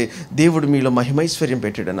ఏంటి అంటే దేవుడు మీలో మహిమైశ్వర్యం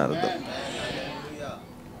పెట్టాడని అర్థం.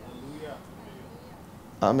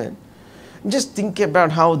 ఆమేన్. Just think about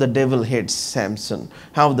how the devil hates Samson,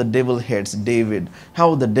 how the devil hates David, how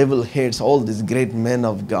the devil hates all these great men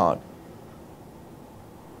of God.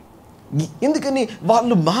 ఎందుకని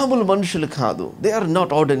వాళ్ళు మామూలు మనుషులు కాదు. They are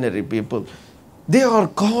not ordinary people. They are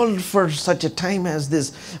called for such a time as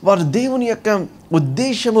this. వారు దేవుని యొక్క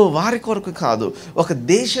ఉద్దేశము వారి కొరకు కాదు, ఒక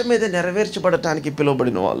దేశం మీద నెరవేర్చబడటానికి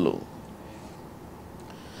పిలువబడిన వాళ్ళు.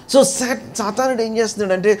 సో సాతానుడు ఏం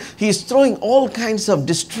చేస్తున్నాడంటే, he's throwing all kinds of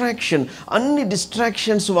distraction. అన్ని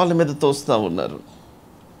డిస్ట్రాక్షన్స్ వాళ్ళ మీద తోస్తూ ఉన్నారు.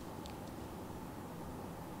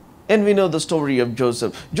 And we know the story of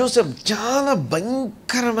Joseph. Joseph చాలా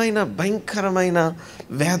భయంకరమైన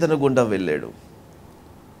వేదన గుండా వెళ్ళాడు.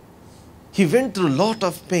 He went through lot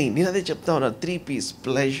of pain. నేను అదే చెప్తా ఉన్నా, 3 P's: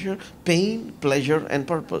 pleasure, pain, pleasure and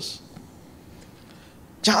purpose.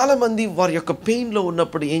 చాలామంది వారి యొక్క పెయిన్లో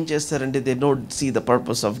ఉన్నప్పుడు ఏం చేస్తారంటే, they don't see the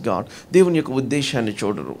purpose of God. దేవుని యొక్క ఉద్దేశాన్ని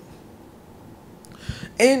చూడరు.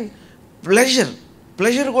 అండ్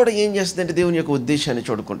ప్లెజర్ కూడా ఏం చేస్తుందంటే దేవుని యొక్క ఉద్దేశాన్ని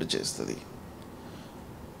చూడకుండా చేస్తుంది.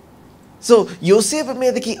 సో యోసేపు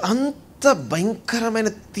మీదకి అంత భయంకరమైన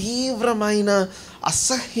తీవ్రమైన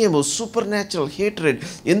అసహ్యము, సూపర్ న్యాచురల్ హేట్రెడ్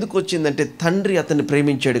ఎందుకు వచ్చిందంటే, తండ్రి అతన్ని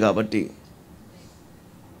ప్రేమించాడు కాబట్టి.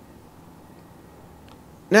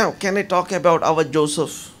 Now, can I talk about our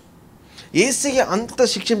Joseph? యేసయ్య అంత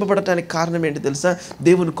శిక్షింపబడటానికి కారణం ఏంటి తెలుసా?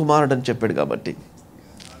 దేవుని కుమారుడు అని చెప్పాడు కాబట్టి.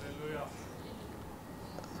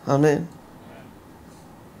 ఆమేన్.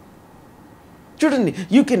 చూడండి,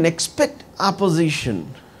 యూ కెన్ ఎక్స్పెక్ట్ ఆపోజిషన్.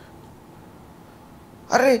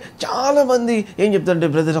 అరే చాలామంది ఏం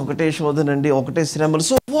చెప్తారంటే, బ్రదర్ ఒకటే శోధనండి, ఒకటే శ్రమలు.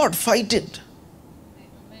 So what? Fight it.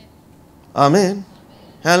 Amen.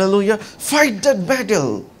 Hallelujah. Fight that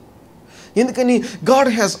battle. ఎందుకని God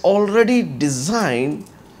has already design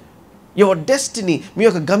your destiny. మీ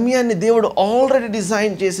యొక్క గమ్యాన్ని దేవుడు ఆల్రెడీ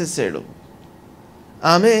డిజైన్ చేసేసాడు.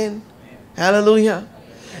 ఆమేన్. హల్లెలూయా.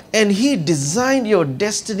 And he designed your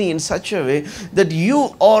destiny in such a way that you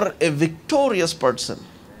are a victorious person.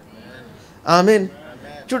 ఆమేన్.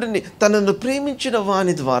 చూడండి, తనను ప్రేమించిన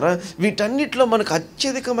వాని ద్వారా వీటన్నిటిలో మనకు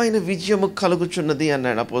అత్యధికమైన విజయము కలుగుచున్నది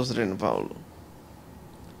అన్నాడు అపోస్తలుడైన పౌలు.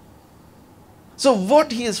 So what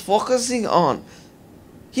he is focusing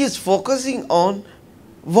on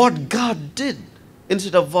what God did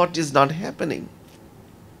instead of what is not happening.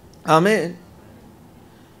 Amen.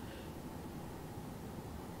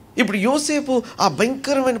 ఇప్పుడు యోసేపు ఆ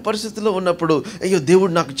భయంకరమైన పరిస్థితిలో ఉన్నప్పుడు, అయ్యో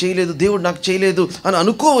దేవుడు నాకు చేయలేదు అని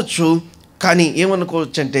అనుకోవచ్చు. కానీ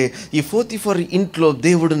ఏమనుకోవచ్చు అంటే, ఈ 44 ఇంట్లో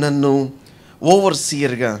దేవుడు నన్ను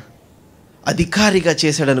ఓవర్సియర్గా, అధికారిగా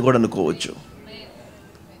చేశాడని కూడా అనుకోవచ్చు.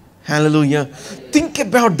 Hallelujah. Think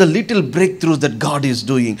about the little breakthroughs that God is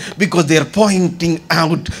doing, because they are pointing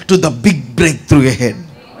out to the big breakthrough ahead.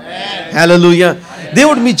 Hallelujah.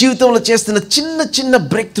 దేవుడు మీ జీవితంలో చేస్తున్న చిన్న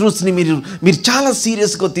బ్రేక్ త్రూస్ని మీరు చాలా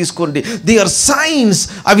సీరియస్గా తీసుకోండి. They are science.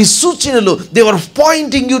 అవి సూచనలు. They are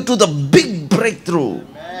pointing you to the big break through.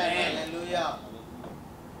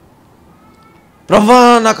 ప్రభా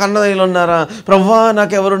నాకు అన్నదయ్యలు ఉన్నారా? ప్రభా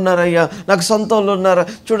నాకు ఎవరున్నారయ్యా? నాకు సొంత వాళ్ళు ఉన్నారా?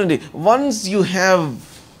 చూడండి, once you have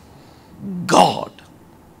God,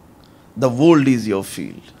 the world is your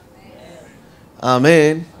field.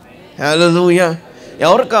 Amen. Hallelujah.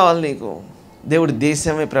 ఎవరు కావాలి నీకు? దేవుడు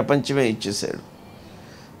దేశమే ప్రపంచమే ఇచ్చేసాడు.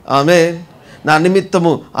 ఆమేన్. నా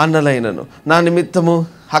నిమిత్తము అన్నలైనను, నా నిమిత్తము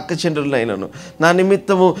హక్కచంద్రులైనను, నా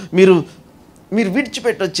నిమిత్తము మీరు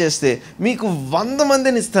విడిచిపెట్టి వచ్చేస్తే మీకు 100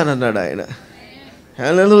 మందిని ఇస్తానన్నాడు ఆయన.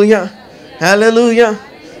 హల్లెలూయా. హల్లెలూయా.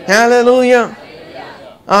 హల్లెలూయా.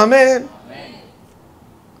 ఆమేన్.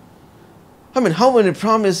 I mean, how many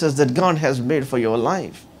promises that God has made for your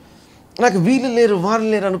life? నాకు వీళ్ళు లేరు వారు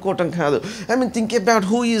లేరు అనుకోవటం కాదు. I mean, think about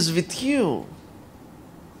who is with you.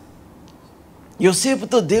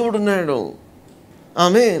 యోసేపుతో దేవుడు ఉన్నాడు.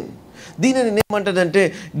 ఆమేన్. దీనిని ఏమంటాడంటే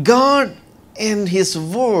God and his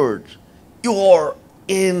word you are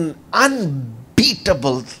in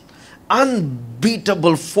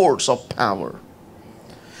unbeatable force of power.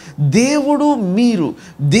 దేవుడు, మీరు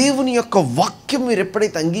దేవుని యొక్క వాక్యం మీరు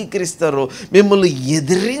ఎప్పుడైతే అంగీకరిస్తారో మిమ్మల్ని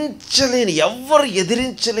ఎవరు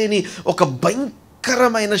ఎదిరించలేని ఒక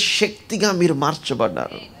భయంకరమైన శక్తిగా మీరు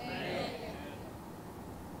మార్చబడ్డారు.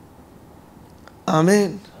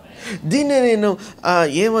 ఆమేన్. దీన్ని నేను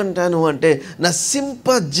ఏమంటాను అంటే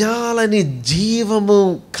నశింపజాలని జీవము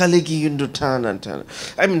కలిగి ఉండుట అని అంటాను.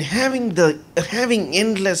 I mean having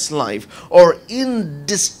endless life or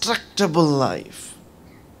ఇన్‌డిస్ట్రక్టబుల్ life.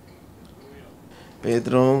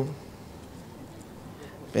 పేతురు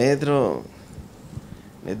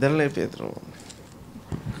నిద్రలే, పేతురు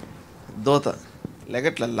దోత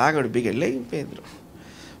లెగట్ల లాగడు బిగెళ్ళే. పేతురు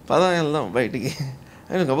పద వెళ్దాం బయటికి.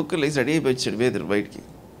 ఆయన గబుక్కు లేచి రెడీ అయిపోయి వచ్చాడు పేతురు బయటికి.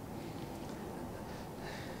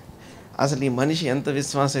 అసలు ఈ మనిషి ఎంత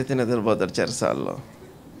విశ్వాసం అయితే నిద్రపోతాడు చెరసాల్లో.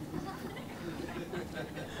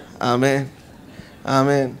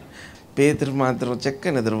 ఆమేన్. పేతురు మాత్రం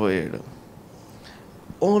చక్కగా నిద్రపోయాడు.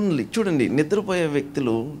 ఓన్లీ చూడండి, నిద్రపోయే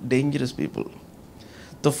వ్యక్తులు డేంజరస్ పీపుల్.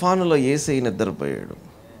 తుఫానులో యేసయ్య నిద్రపోయాడు,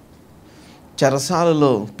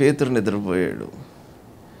 చెరసాలలో పేతురు నిద్రపోయాడు.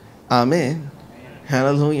 ఆమేన్.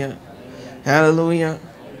 హల్లెలూయా.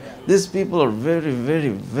 These people are very,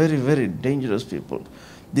 very, very, very dangerous people.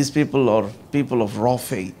 These people are people of raw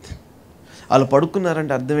faith. వాళ్ళు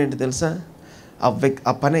పడుకున్నారంటే అర్థం ఏంటి తెలుసా?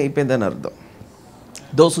 ఆ పని అయిపోయిందని అర్థం.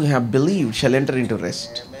 Those who have believed shall enter into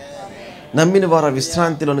rest. నమ్మిన వారు ఆ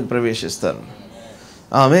విశ్రాంతిలోనికి ప్రవేశిస్తారు.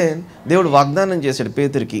 ఆమేన్. దేవుడు వాగ్దానం చేశాడు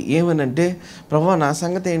పేతురికి. ఏమనంటే, ప్రభువా నా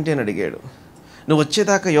సంగతి ఏంటి అని అడిగాడు. నువ్వు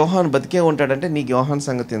వచ్చేదాకా యోహాను బతికే ఉంటాడంటే నీకు యోహాను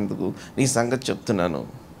సంగతి ఎందుకు, నీ సంగతి చెప్తున్నాను.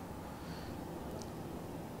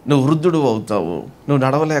 నువ్వు వృద్ధుడు అవుతావు, నువ్వు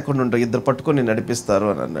నడవలేకుండా ఉంటావు, ఇద్దరు పట్టుకొని నడిపిస్తారు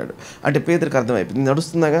అని అన్నాడు. అంటే పేతురికి అర్థమైపోయింది,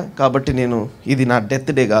 నడుస్తున్నాగా కాబట్టి నేను ఇది నా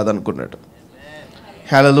death day కాదనుకున్నాడు.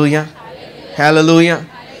 Hallelujah.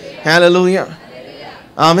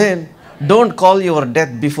 Amen. Don't call your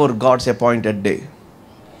death before God's appointed day.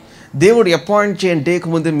 దేవుడు అపాయింట్ చేయని డేకు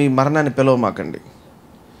ముందు మీ మరణాన్ని పిలవమాకండి.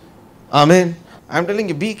 ఆమేన్. I'm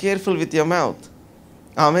telling you, be careful with your mouth.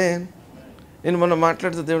 ఆమేన్. నేను మొన్న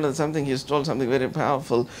మాట్లాడుతూ దేవుడు సంథింగ్ హి టోల్డ్ సంథింగ్ వెరీ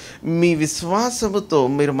పవర్ఫుల్. మీ విశ్వాసముతో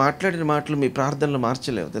మీరు మాట్లాడిన మాటలు మీ ప్రార్థనలు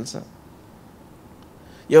మార్చలేవు తెలుసా.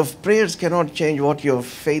 Your prayers cannot change what your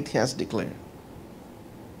faith has declared.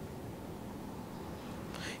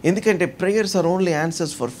 ఎందుకంటే prayers are only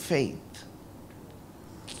answers for faith.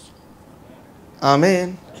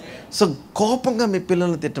 Amen. So కోపంగా మీ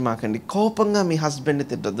పిల్లల్ని తిట్టమాకండి, కోపంగా మీ హస్బెండ్ని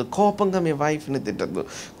తిట్టద్దు, కోపంగా మీ వైఫ్ని తిట్టద్దు,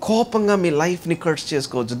 కోపంగా మీ లైఫ్ని కర్ట్స్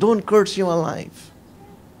చేసుకోవచ్చు. Don't curse your life.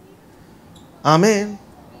 ఆమేన్.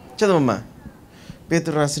 చదవమ్మా,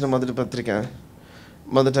 పేతురు రాసిన మొదటి పత్రిక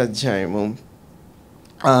 1వ అధ్యాయము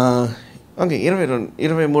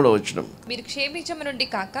 23వ వచనం. మీరు క్షయబీజము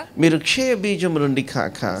నుండి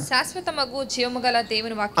కాక శాశ్వతమగు జీవము గల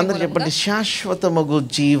దేవుని వాక్యము. అందరూ చెప్పండి, శాశ్వతమగు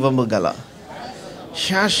జీవము గల.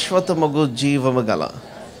 శాశ్వతమగు జీవము గల.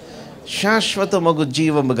 శాశ్వతమగు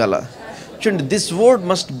జీవము గల. చూడండి, this word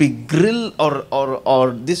must be grill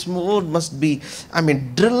are this word must be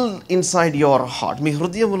drill inside your heart. మీ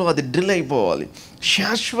హృదయంలో అది డ్రిల్ అయిపోవాలి.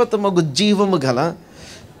 శాశ్వతమగు జీవము గల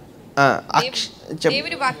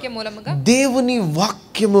దేవుని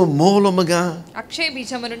వాక్యము మూలముగా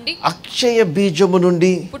అక్షయ బీజము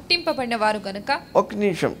నుండి పుట్టింపబడిన వారు గనుక. ఒక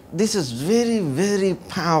నిమిషం, this is very very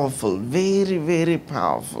powerful, very very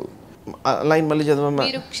powerful. Line మళ్ళీ చదవమ్మా.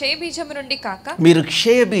 మీరు క్షయబీజము నుండి కాక. మీరు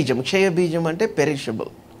క్షయబీజం అంటే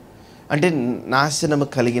పెరిషబుల్, అంటే నాశనము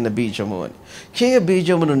కలిగిన బీజము అని.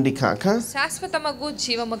 క్షయబీజము నుండి కాక శాశ్వతమగు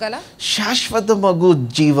జీవము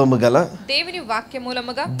గల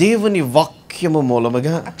దేవుని వాక్యము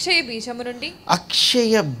మూలముగా అక్షయ బీజము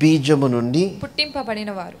నుండి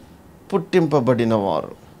పుట్టింపబడిన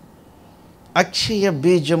వారు. అక్షయ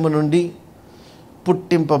బీజము నుండి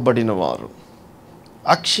పుట్టింపబడిన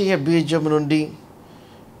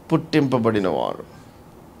వారు.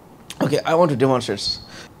 Okay, I want to demonstrate.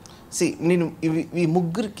 నేను ఈ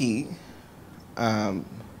ముగ్గురికి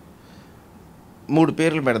 3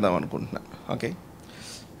 పేర్లు పెడదాం అనుకుంటున్నాను. Okay,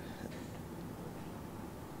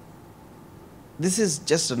 this is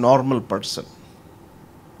just a normal person.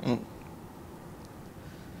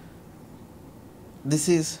 This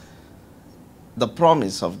is the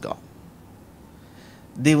promise of God.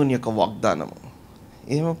 దేవుని యొక్క వాగ్దానము.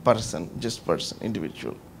 ఏమో person, just person,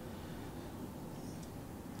 individual.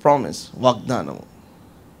 Promise, వాగ్దానము.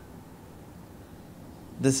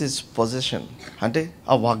 దిస్ ఈజ్ పొజిషన్, అంటే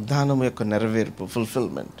ఆ వాగ్దానం యొక్క నెరవేర్పు,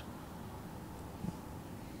 ఫుల్ఫిల్మెంట్.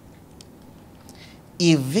 ఈ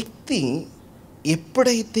వ్యక్తి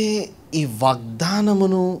ఎప్పుడైతే ఈ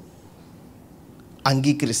వాగ్దానమును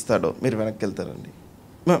అంగీకరిస్తాడో, మీరు వెనక్కి వెళ్తారండి,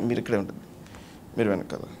 మీరు ఇక్కడే ఉంటుంది, మీరు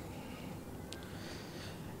వెనకాల,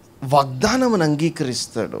 వాగ్దానమును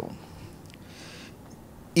అంగీకరిస్తాడో,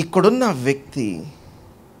 ఇక్కడున్న వ్యక్తి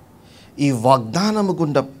ఈ వాగ్దానము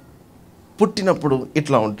గుండా పుట్టినప్పుడు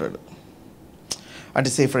ఇట్లా ఉంటాడు. అంటే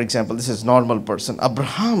say for example, this is normal person.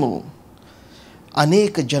 Abraham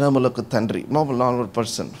అనేక జనములకు తండ్రి, నార్మల్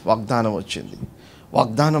పర్సన్. వాగ్దానం వచ్చింది,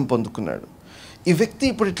 వాగ్దానం పొందుకున్నాడు. ఈ వ్యక్తి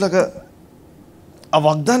ఇప్పుడు ఇట్లాగా ఆ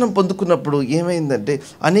వాగ్దానం పొందుకున్నప్పుడు ఏమైందంటే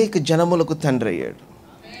అనేక జనములకు తండ్రి అయ్యాడు.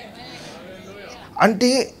 అంటే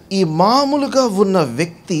ఈ మామూలుగా ఉన్న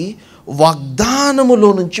వ్యక్తి వాగ్దానములో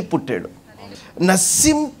నుంచి పుట్టాడు,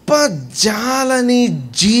 నశింపజాలని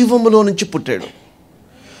జీవములో నుంచి పుట్టాడు.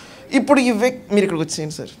 ఇప్పుడు ఈ వ్యక్తి, మీరు ఇక్కడికి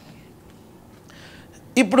వచ్చేయండి సార్.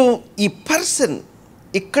 ఇప్పుడు ఈ పర్సన్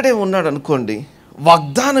ఇక్కడే ఉన్నాడు అనుకోండి,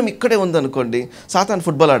 వాగ్దానం ఇక్కడే ఉందనుకోండి, సాతాను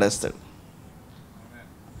ఫుట్బాల్ ఆడేస్తాడు.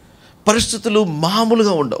 పరిస్థితులు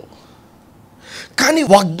మామూలుగా ఉండవు. కానీ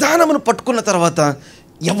వాగ్దానమును పట్టుకున్న తర్వాత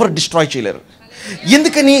ఎవరు డిస్ట్రాయ్ చేయలేరు.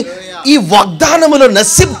 ఎందుకని? ఈ వాగ్దానములో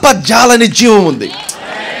నశింపజాలని జీవం ఉంది.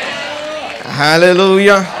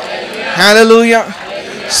 హల్లెలూయా, హల్లెలూయా.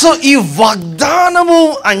 సో ఈ వాగ్దానము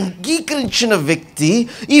అంగీకరించిన వ్యక్తి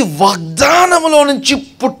ఈ వాగ్దానములో నుంచి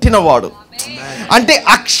పుట్టినవాడు, అంటే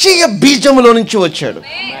అక్షయ బీజములో నుంచి వచ్చాడు.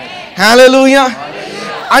 హల్లెలూయా.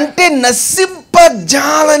 అంటే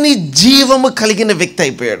నశింపజాలని జీవము కలిగిన వ్యక్తి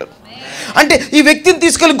అయిపోయాడు. అంటే ఈ వ్యక్తిని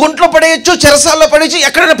తీసుకెళ్ళి గుంట్లో పడేయచ్చు, చెరసాల్లో పడేయచ్చు,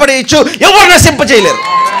 ఎక్కడైనా పడేయచ్చు, ఎవరు నశింప చేయలేరు.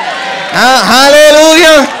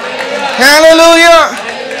 హల్లెలూయా, హల్లెలూయా.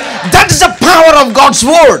 That is the power of God's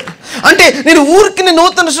word. అంటే నేను ఊరికి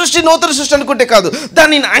నూతన సృష్టి అనుకుంటే కాదు,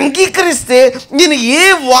 దాన్ని నేను అంగీకరిస్తే, నేను ఏ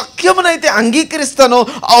వాక్యమునైతే అంగీకరిస్తానో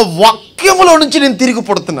ఆ వాక్యములో నుంచి నేను తిరిగి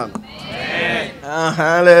పుడుతున్నాను.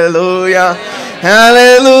 హల్లెలూయా,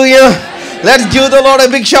 హల్లెలూయా. Let's give the lord a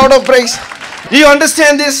big shout of praise. Do you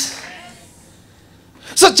understand this?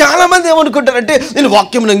 So చాలామంది ఏమనుకుంటారంటే, నేను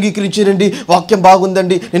వాక్యం అంగీకరించానండి, వాక్యం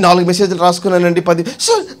బాగుందండి, నేను 4 మెసేజ్లు రాసుకున్నానండి, 10.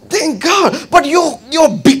 So thank God, but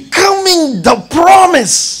you're becoming the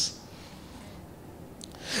promise.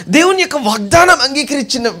 దేవుని యొక్క వాగ్దానం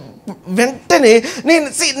అంగీకరించిన వెంటనే నేను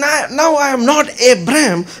now I am not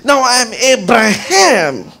Abraham, now I am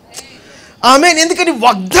Abraham. ఆమేన్. ఎందుకని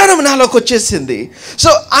వాగ్దానం నాలోకి వచ్చేసింది. So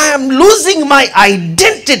I'm losing my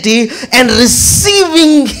identity and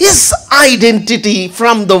receiving his identity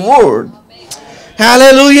from the word.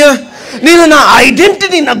 హల్లెలూయా. నేను నా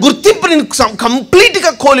ఐడెంటిటీ, నా గుర్తింపుని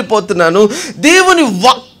కంప్లీట్గా కోల్పోతున్నాను. దేవుని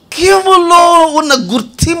వాక్యములో ఉన్న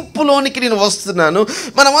గుర్తింపులోనికి నేను వస్తున్నాను.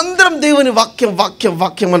 మనమందరం దేవుని వాక్యం వాక్యం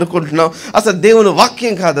వాక్యం అనుకుంటున్నాం. అసలు దేవుని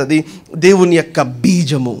వాక్యం కాదు, అది దేవుని యొక్క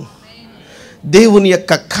బీజము, దేవుని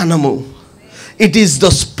యొక్క కణము. It is the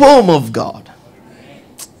sperm of God.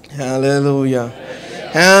 Hallelujah,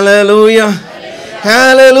 hallelujah,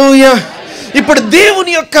 hallelujah. ఇప్పుడు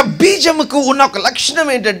దేవుని యొక్క బీజముకు ఉన్న ఒక లక్షణం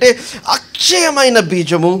ఏంటంటే, అక్షయమైన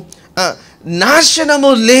బీజము,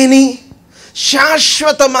 నాశనము లేని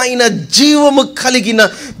శాశ్వతమైన జీవము కలిగిన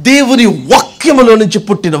దేవుని వాక్యములో నుంచి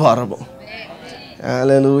పుట్టిన వారము.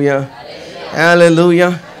 హల్లెలూయా, హల్లెలూయా,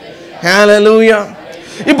 హల్లెలూయా.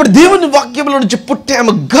 ఇప్పుడు దేవుని వాక్యంలో నుంచి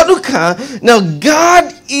పుట్టాము గనుక now God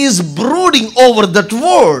is brooding over that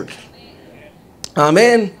word.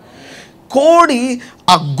 ఆమేన్. కోడి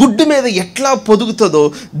ఆ గుడ్డు మీద ఎట్లా పొదుగుతుందో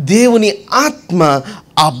దేవుని ఆత్మ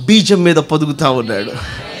ఆ బీజం మీద పొదుగుతా ఉన్నాడు.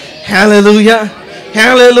 హల్లెలూయా,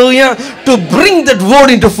 హల్లెలూయా. To bring that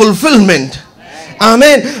word into fulfilment.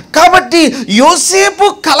 ఆమేన్. కాబట్టి యోసేపు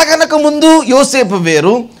కలగనక ముందు యోసేపు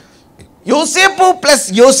వేరు, యోసేపు ప్లస్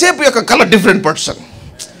యోసేపు యొక్క కల డిఫరెంట్ పర్సన్.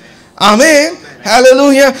 ఆమేన్,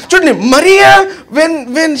 హల్లెలూయా. చూడండి, Mariya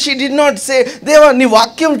when she did not say, దేవా నీ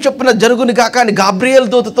వాక్యం చొప్పున జరుగును గాక అని గాబ్రియేల్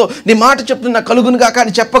దూతతో నీ మాట చొప్పున కలుగును గాక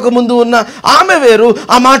అని చెప్పక ముందు ఉన్న ఆమె వేరు,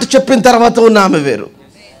 ఆ మాట చెప్పిన తర్వాత ఉన్న ఆమె వేరు.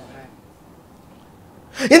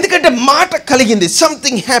 ఎందుకంటే మాట కలిగింది,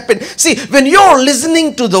 something happen. See, when you're listening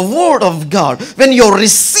to the word of God, when you're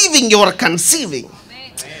receiving, you're conceiving.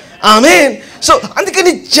 Amen. So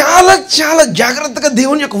అందుకని చాలా చాలా జాగ్రత్తగా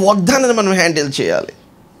దేవుని యొక్క వాగ్దానాన్ని మనం హ్యాండిల్ చేయాలి.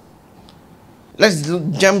 Let's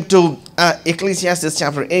jump to Ecclesiastes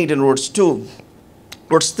chapter 8 and verse 2.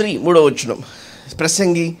 Verse 3, 3వ వచనం.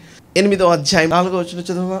 ప్రసంగి 8వ అధ్యాయం 4వ వచనం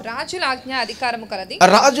చదువు. రాజుల ఆజ్ఞ అధికారము కలది,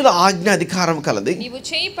 రాజుల ఆజ్ఞ అధికారం కలది, నీవు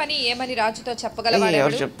చేయి పని ఏమని రాజుతో చెప్పగలవాడు?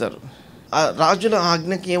 ఎవరు చెప్తారు? రాజుల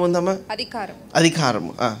ఆజ్ఞకి ఏముందమ్మా? అధికారం.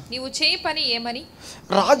 అధికారము. నీవు చేయి పని ఏమని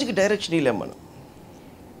రాజుకి direction ఇవ్వలేమను.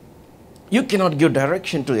 You cannot give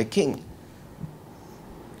direction to a king.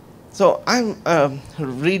 So I'm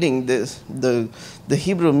reading this, the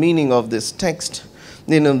Hebrew meaning of this text.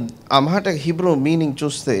 నేను ఆ మాట హీబ్రూ మీనింగ్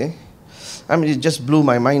చూస్తే I mean it just blue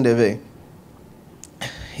my mind అవే.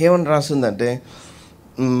 ఏమని రాస్తుందంటే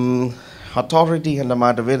అథారిటీ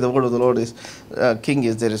అన్నమాట, wear the word of the lord is king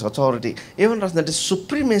is there is authority. ఏమని రాస్తుందంటే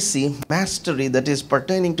supremacy, mastery that is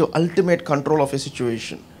pertaining to ultimate control of a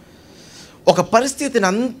situation. ఒక పరిస్థితిని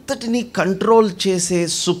అంతటినీ control చేసే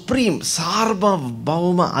supreme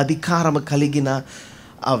సార్వభౌమ అధికారం కలిగిన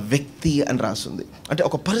ఆ వ్యక్తి అని రాస్తుంది. అంటే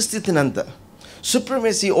ఒక పరిస్థితిని అంతా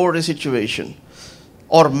supremacy over a situation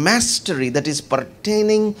or mastery that is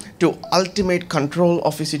pertaining to ultimate control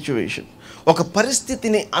of a situation. ఒక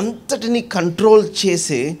పరిస్థితిని అంతటినీ కంట్రోల్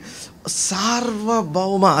చేసే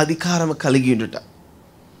సార్వభౌమ అధికారం కలిగి ఉండుట.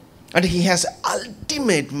 అంటే హీ హ్యాస్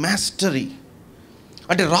అల్టిమేట్ మాస్టరీ.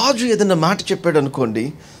 అంటే రాజు ఏదన్నా మాట చెప్పాడు అనుకోండి,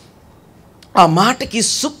 ఆ మాటకి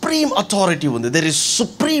సుప్రీం అథారిటీ ఉంది. There is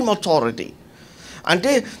supreme authority.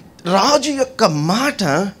 అంటే రాజు యొక్క మాట,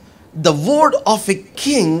 the word of a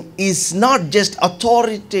king is not just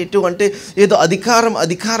authoritative. అంటే ఏదో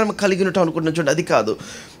అధికారం కలిగినట్టు అనుకుంటున్నా చూడండి, అది కాదు.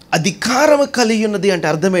 అధికారం కలిగి ఉన్నది అంటే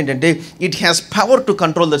అర్థం ఏంటంటే it has power to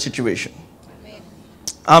control the situation.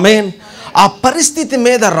 ఆమేన్. ఆ పరిస్థితి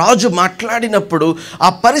మీద రాజు మాట్లాడినప్పుడు ఆ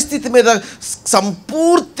పరిస్థితి మీద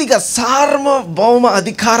సంపూర్తిగా సార్వభౌమ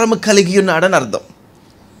అధికారం కలిగి ఉన్నాడని అర్థం.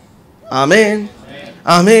 ఆమేన్,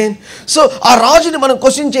 ఆమేన్. సో ఆ రాజుని మనం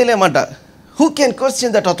question చేయలేమంట. Who can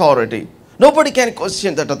question that authority? Nobody can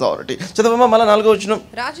question that authority. చదవమ్మా మళ్ళీ 4వ వచనం.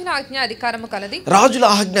 రాజుల ఆజ్ఞ అధికారము కలది. రాజుల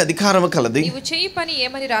ఆజ్ఞ అధికారము కలది. నీవు చేయు పని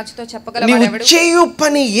ఏమని రాజుతో చెప్పగలవాడెవడు? చేయు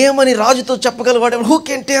పని ఏమని రాజుతో చెప్పగలవాడెవడు? Who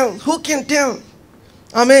can tell? Who can tell?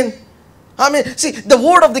 Amen. Amen. See, the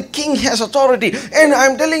word of the king has authority. And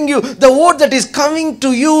I'm telling you, the word that is coming to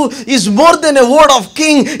you is more than a word of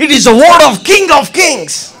king. It is a word of king of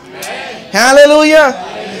kings. Amen. Hallelujah.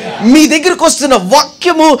 మీ దగ్గరికి వస్తున్న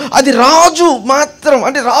వాక్యము అది రాజు మాత్రం,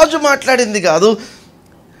 అంటే రాజు మాట్లాడింది కాదు,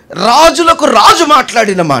 రాజులకు రాజు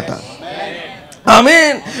మాట్లాడిన మాట.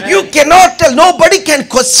 Amen. You cannot tell. Nobody can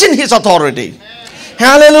question his authority.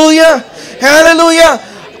 Hallelujah. Hallelujah.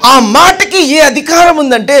 ఆ మాటకి ఏ అధికారం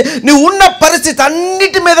ఉందంటే నువ్వు ఉన్న పరిస్థితి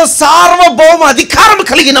అన్నిటి మీద సార్వభౌమ అధికారం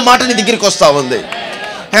కలిగిన మాట నీ దగ్గరికి వస్తూ ఉంది.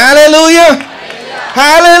 హల్లెలూయా,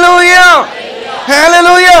 హల్లెలూయా,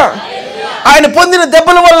 హల్లెలూయా. ఆయన పొందిన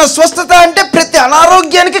దెబ్బల వల్ల స్వస్థత అంటే ప్రతి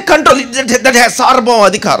అనారోగ్యానికి కంట్రోల్, దట్ హ్యాస్ సార్వభౌమ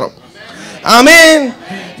అధికారం. ఆమేన్.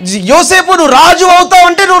 యోసేపు నువ్వు రాజు అవుతావు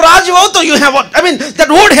అంటే నువ్వు రాజు అవుతావు. You have, I mean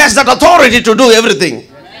that word has that authority to do everything.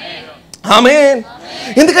 ఆమేన్.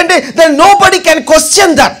 ఎందుకంటే then nobody can question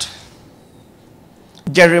that.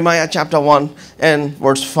 Jeremiah chapter 1 and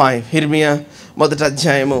verse 5. హిర్మియా మొదటి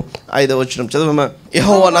అధ్యాయము 5వ వచనం చదవమ్మా.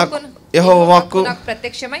 యెహోవా వాక్కు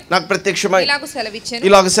నాకు ప్రత్యక్షమై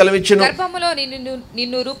ఇలాగ సెలవిచ్చెను. గర్భములో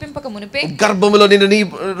నిన్ను రూపింపక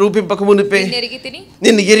మునిపే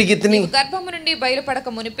నిన్ను ఎరిగితిని. గర్భము నుండి బయలుపడక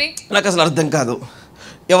మునిపే. నాకు అసలు అర్థం కాదు,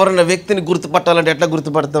 ఎవరన్నా వ్యక్తిని గుర్తుపట్టాలంటే ఎట్లా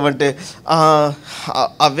గుర్తుపడతామంటే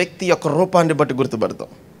ఆ వ్యక్తి యొక్క రూపాన్ని బట్టి గుర్తుపడతాం.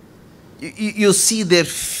 You see there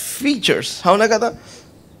features. అవునా కదా?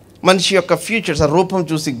 మనిషి యొక్క ఫీచర్స్, ఆ రూపం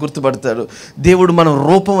చూసి గుర్తుపడతాడు. దేవుడు మనం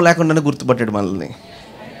రూపం లేకుండానే గుర్తుపట్టాడు మనల్ని.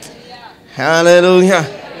 హల్లెలూయా,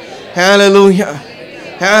 హల్లెలూయా,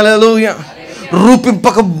 హల్లెలూయా.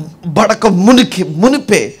 రూపింపకబడక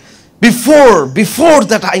మునిపే, before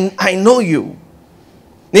that I know you,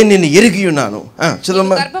 నేను నిన్ను ఎరిగి ఉన్నాను.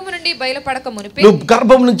 చదవమ్మా. నువ్వు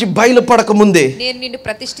గర్భం నుంచి బయలుపడక ముందే నేను నిన్ను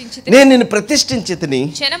ప్రతిష్ఠించితిని.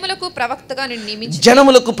 జనములకు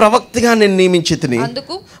ప్రవక్తగా నేను నియమించితిని.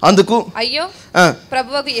 అందుకు అయ్యో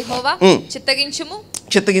ప్రభువగు యెహోవా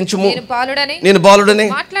చిత్తగించుము. నేను బాలుడనే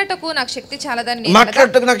మాట్లాడటకు నాకు శక్తి చాలదని.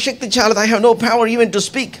 I have no power even to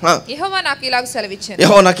speak. యెహోవా నాకు ఇలాగ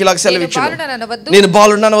సెలవిచ్చెను. నేను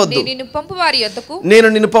బాలుడనవద్దు. నేను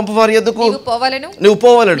నిన్ను పంపు వారి యొద్దకు నువ్వు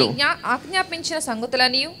పోవలెను. ఆజ్ఞాపించిన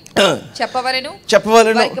సంగతులన్నీ చెప్పవలెను.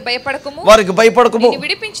 వారికి భయపడకుము.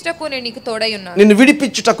 నిన్ను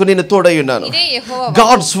విడిపించుటకు నేను తోడై ఉన్నాను.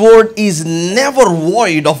 God's word is never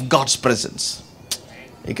void of God's presence.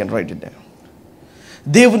 You can write it down.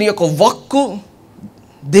 దేవుని యొక్క వాక్కు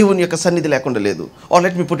దేవుని యొక్క సన్నిధి లేకుండా లేదు. Or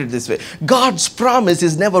let me put it this way, God's promise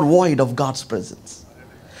is never void of God's presence.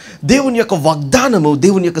 దేవుని యొక్క వాగ్దానము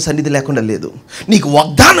దేవుని యొక్క సన్నిధి లేకుండా లేదు. నీకు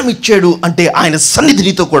వాగ్దానం ఇచ్చాడు అంటే ఆయన సన్నిధి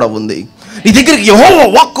నీతో కూడా ఉంది. నీ దగ్గరికి యెహోవా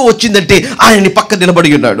వాక్కు వచ్చిందంటే ఆయన నీ పక్కన నిలబడి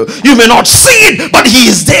ఉన్నాడు. You may not see it, but he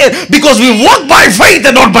is there because we walk by faith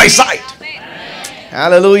and not by sight.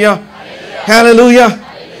 Hallelujah, hallelujah,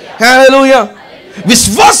 hallelujah.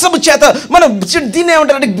 విశ్వాసము చేత మనం దీన్ని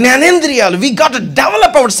ఏమంటారంటే జ్ఞానేంద్రియాలు. We got to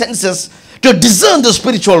develop our senses to discern the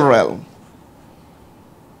spiritual realm.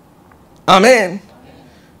 Amen.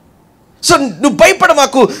 So నువ్వు భయపడ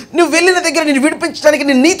మాకు, నువ్వు వెళ్ళిన దగ్గర నేను విడిపించడానికి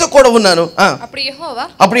నేను నీతో కూడా ఉన్నాను. అప్పుడు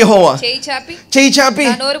యెహోవా చేయి చాపి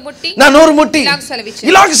నా నోరు ముట్టి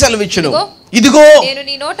ఇలాగ సెలవిచ్చును, ఇదిగో నేను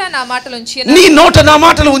నీ నోట నా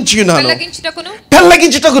మాటలు ఉంచి ఉన్నాను,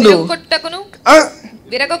 పెళ్ళగించుటకును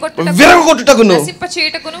విరగొట్టుటకును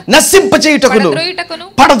నశింపచేయుటకును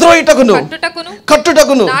పడద్రోయుటకును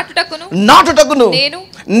కట్టుటకును నాటుటకును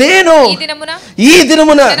నేను ఈ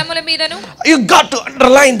దినమున. You got to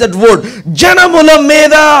underline that word, జనముల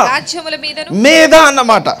మీద, మీద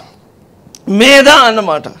అన్నమాట, మీద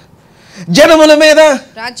అన్నమాట, జనముల మీద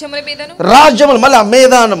రాజ్యముల మళ్ళా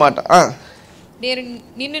మీద అన్నమాట. నేను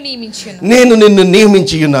నిన్ను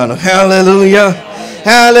నియమించి ఉన్నాను. హల్లెలూయా,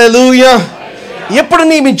 హల్లెలూయా. ఎప్పుడు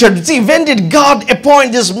నియమించాడు? See, when did God appoint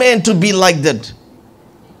this man to be like that?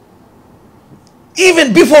 Even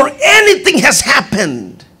before anything has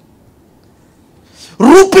happened.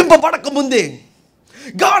 రూపింపబడక ముందే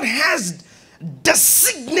God has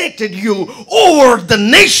designated you over the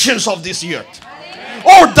nations of this earth,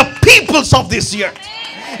 or the peoples of this earth.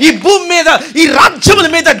 ఈ భూమి మీద, ఈ రాజ్యముల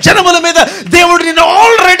మీద, జనముల మీద దేవుడు నిన్ను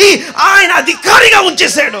ఆల్రెడీ ఆయన అధికారిగా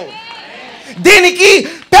ఉంచేశాడు. దేనికి?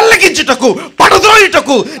 పెళ్ళగించుటకు,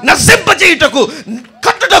 పడద్రోయుటకు, నశింపచేయుటకు,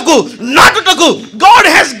 కట్టుటకు, నాటుటకు. God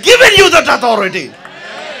has given you that authority.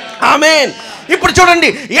 ఆమేన్. ఇప్పుడు చూడండి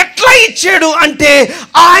ఎట్లా ఇచ్చాడు అంటే,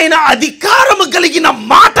 ఆయన అధికారము కలిగిన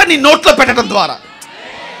మాటని నోట్లో పెట్టడం ద్వారా.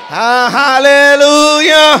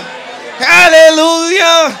 హల్లెలూయా,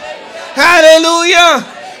 హల్లెలూయా, హల్లెలూయా.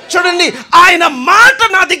 చూడండి, ఆయన మాట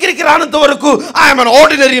నా దగ్గరికి రానంత వరకు ఐఎమ్ అన్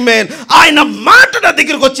ఆర్డినరీ మ్యాన్. ఆయన మాట నా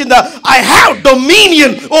దగ్గరికి వచ్చిందా, I have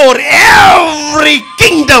dominion over every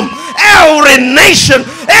Kingdom, every nation,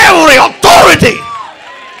 every authority.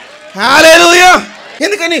 హల్లెలూయా.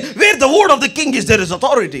 ఎందుకని? Wear the word of the king is there is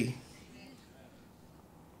authority.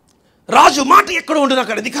 రాజు మాట ఎక్కడ ఉంటుంది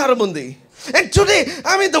అక్కడ అధికారం ఉంది. And today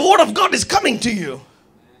the word of God is coming to you.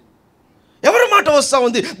 ఎవరి మాట వస్తా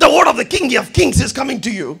ఉంది? The word of the king of Kings is coming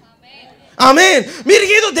to you. ఆమేన్. మీరు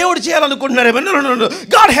ఏదో దేవుడు చేయాలనుకుంటున్నారేమో.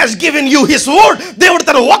 God has given you his word. దేవుడు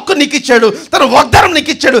తన వాక్కు నీకు ఇచ్చాడు, తన వాగ్దానం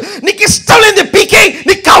నీకు ఇచ్చాడు. నీకు ఇష్టం లేనిది పీకే,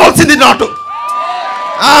 నీకు కావాల్సింది నాటు.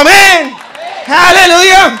 ఆమేన్.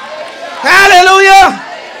 హల్లెలూయా, హల్లెలూయా.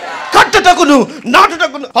 కట్టుటకును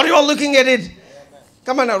నాటుటకును. Are you all looking at it?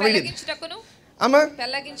 Come on, read it.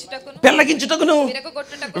 పెళ్ళగించుటకును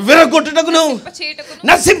విరగొట్టుటకును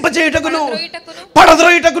నశింపచేయుటకును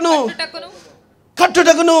పడద్రోయుటకును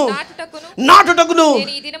కట్టుటకును నాటుటకును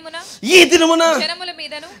ఈ దినమున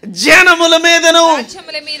జనముల మీదను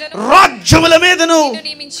రాజ్యముల మీదను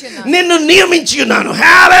నిన్ను నియమించి ఉన్నాను.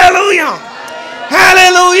 హల్లెలూయా,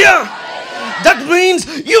 హల్లెలూయా. That means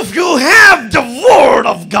if you have the word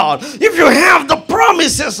of God, if you have the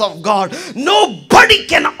promises of God, nobody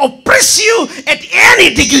can oppress you at any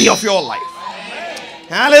degree of your life.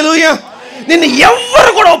 Hallelujah. నిన్ను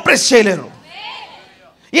ఎవ్వరు కూడా oppress చేయలేరు.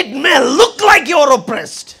 It may look like you are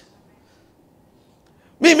oppressed.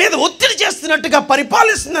 మీ మీద ఒత్తిడి చేస్తున్నట్టుగా,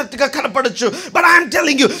 పరిపాలిస్తున్నట్టుగా కనపడచ్చు. But I'm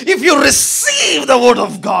telling you, if you receive the word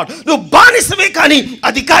of God, నువ్వు బానిసవే కానీ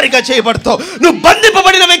అధికారిగా చేయబడతావు. నువ్వు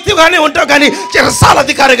బంధింపబడిన వ్యక్తిగానే ఉంటావు కానీ చిరసాల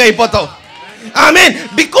అధికారిగా అయిపోతావు. ఆమేన్.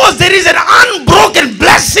 Because there is N unbroken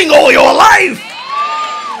blessing over your life.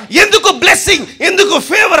 ఎందుకు బ్లెస్సింగ్, ఎందుకు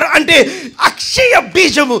ఫేవర్ అంటే, అక్షయ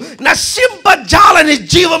బీజము, నశింపజాలని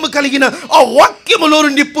జీవము కలిగిన ఆ వాక్యములో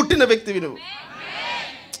నుండి పుట్టిన వ్యక్తివి నువ్వు.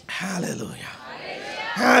 హల్లెలూయా,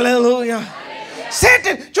 హల్లెలూయా.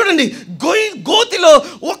 సేటన్ చూడండి, గోతిలో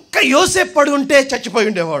ఒక్క యోసేపు పడి ఉంటే చచ్చిపోయి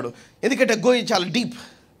ఉండేవాడు. ఎందుకంటే గోయి చాలా డీప్.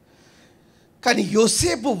 కానీ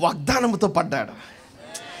యోసేపు వాగ్దానముతో పడ్డాడు.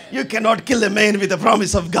 You cannot kill the man with the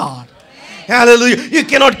promise of God. Hallelujah. You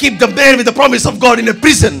cannot keep the man with the promise of God in a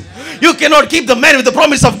prison. You cannot keep the man with the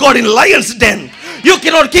promise of God in a lion's den. You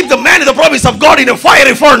cannot keep the man with the promise of God in a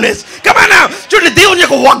fiery furnace. Come on now. చూడండి, దేవుని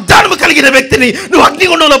యొక్క వాగ్దానం కలిగిన వ్యక్తిని నువ్వు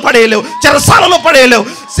అగ్నిగుండంలో పడేయలేవు, చెరసాలలో పడేయలేవు,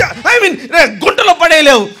 గుంటలో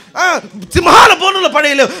పడేయలేవు, సింహాల బోనులో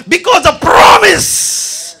పడేయలేవు. Because the promise,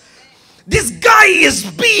 this guy is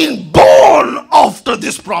being born after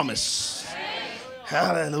this promise.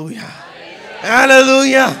 Hallelujah,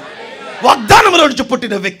 hallelujah. వాగ్దానంలో నుంచి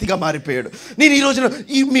పుట్టిన వ్యక్తిగా మారిపోయాడు. నేను ఈ రోజున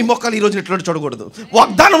మీ మొక్కలు ఈ రోజున ఎట్లా చూడకూడదు,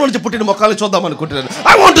 వాగ్దానంలో నుంచి పుట్టిన మొక్కలు చూద్దాం అనుకుంటున్నాను.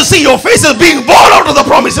 I want to see your faces being born out of the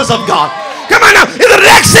promises of God. Come on now, in the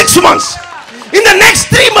next 6 months, in the next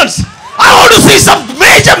 3 months, I want to see some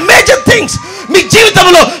major things. మీ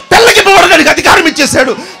జీవితంలో పెళ్ళగిపోవడానికి అధికారం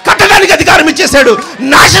ఇచ్చేశాడు, కట్టడానికి అధికారం ఇచ్చేశాడు,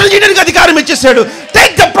 నాశనం చేయడానికి అధికారం ఇచ్చేశాడు.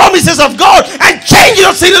 Take the promises of God and change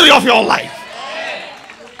the scenery of your life.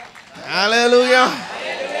 Hallelujah,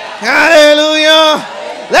 hallelujah.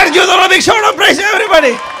 Let's give the big shout of praise,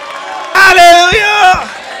 everybody. Hallelujah,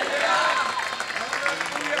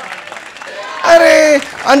 అరే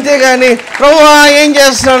అంతేగాని ప్రభువా ఏం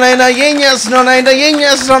చేస్తున్నావు నాయనా, ఏం చేస్తున్నావు నాయనా, ఏం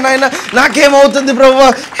చేస్తున్నావు నాయనా, నాకేమవుతుంది ప్రభువా,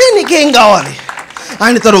 నీకేం కావాలి?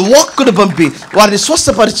 ఆయన తన వాక్కును పంపి వారిని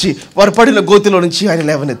స్వస్థపరిచి వారు పడిన గోతిలో నుంచి ఆయన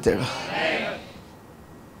లేవనెత్తాడు.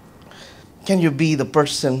 Can you be the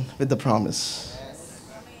person with the promise?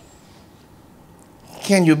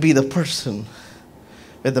 Can you be the person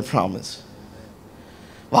with the promise?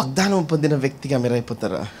 వాగ్దానం పొందిన వ్యక్తిగా మీరు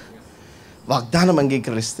అయిపోతారా? వాగ్దానం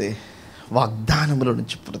అంగీకరిస్తే వాగ్దానంలో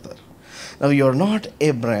నుంచి పుడతారు. Now you are not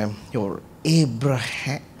Abraham, you are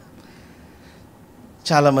Abraham.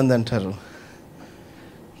 చాలామంది అంటారు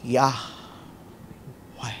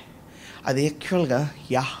యాహ్వే. అది యాక్చువల్గా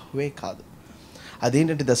యాహ్వే కాదు,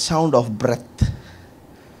 అదేంటంటే ద సౌండ్ ఆఫ్ బ్రెత్.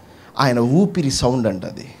 ఆయన ఊపిరి సౌండ్ అంట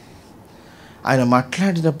అది. ఆయన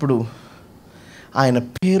మాట్లాడినప్పుడు ఆయన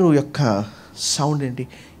పేరు యొక్క సౌండ్ ఏంటి?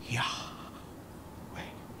 యాహ్వే.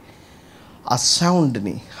 ఆ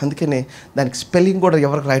సౌండ్ని, అందుకనే దానికి స్పెల్లింగ్ కూడా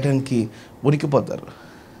ఎవరికి రాయడానికి ఉనికిపోతారు.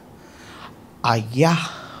 ఆ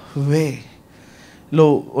యాహ్వేలో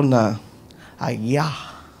ఉన్న ఆ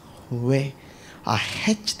యాహ్వే, ఆ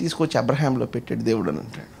హెచ్ తీసుకొచ్చి అబ్రహాంలో పెట్టాడు దేవుడు అని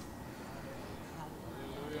అంటాడు.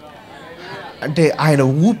 అంటే ఆయన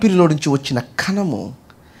ఊపిరిలో నుంచి వచ్చిన కణము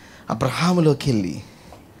అబ్రహాములోకి వెళ్ళి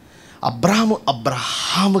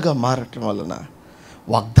అబ్రహాముగా మారటం వలన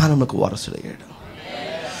వాగ్దానములకు వారసుడయ్యాడు.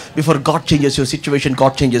 Before God changes your situation,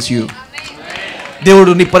 God changes you.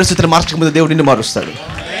 దేవుడు నీ పరిస్థితిని మార్చకముందు దేవుడు నిన్ను మారుస్తాడు.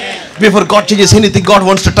 Before God changes anything, God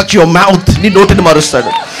wants to touch your mouth. నీ నోటిని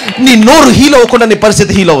మారుస్తాడు. నీ నోరు హీల్ అవ్వకుండా నీ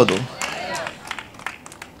పరిస్థితి హీల్ అవ్వదు.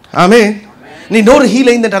 ఆమె నీ నోరు హీల్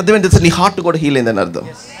అయిందంటే అర్థం ఏంటి తెలుసా? నీ హార్ట్ కూడా హీల్ అయిందని అర్థం.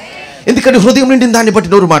 ఎందుకంటే హృదయం నిండిన దాన్ని బట్టి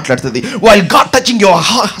నోరు మాట్లాడుతుంది. While God touching your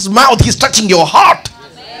mouth, he's touching your heart.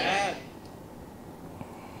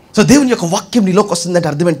 So దేవుని యొక్క వాక్యం నీలోకి వస్తుందంటే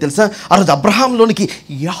అర్థం ఏంటి తెలుసా? ఆ రోజు అబ్రహాంలోనికి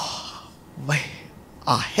యాహ్వే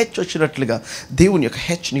ఆ హెచ్ వచ్చినట్లుగా దేవుని యొక్క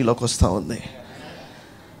హెచ్ నీలోకి వస్తూ ఉంది.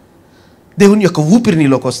 దేవుని యొక్క ఊపిరి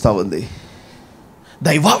నీలోకి వస్తూ ఉంది.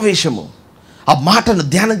 దైవావేశము, ఆ మాటను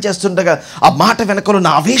ధ్యానం చేస్తుండగా ఆ మాట వెనకలో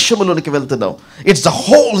నా ఆవేశములోనికి వెళ్తున్నావు. ఇట్స్ ద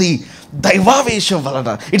హోలీ దైవావేశం వలన.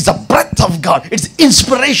 It's the breath of God. It's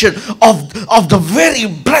inspiration of the very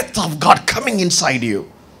breath of God coming in side you.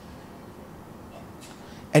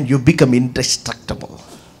 And you become indestructible.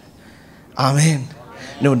 ఆమేన్.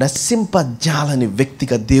 నువ్వు నశింపజాలని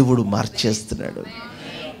వ్యక్తిగా దేవుడు మార్చేస్తున్నాడు.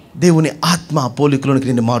 దేవుని ఆత్మ పోలికలోనికి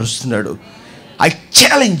నిన్ను మారుస్తున్నాడు. I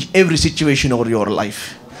challenge every situation over your life.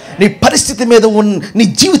 నీ పరిస్థితి మీద నీ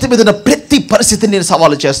జీవితం మీద ఉన్న ప్రతి పరిస్థితిని నేను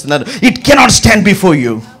సవాలు చేస్తున్నాను. It cannot stand before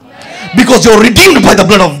you because you are redeemed by the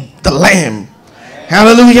blood of the Lam.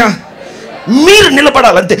 హల్లెలూయా. మీరు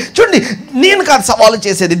నిలబడాలంతే. చూడండి, నేను కాదు సవాలు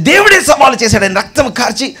చేసేది, దేవుడే సవాలు చేశాడు. ఆయన రక్తం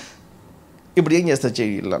కార్చి ఇప్పుడు ఏం చేస్తా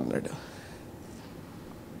చెయ్యాలి అన్నాడు.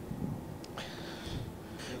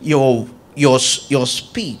 your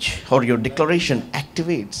speech or your declaration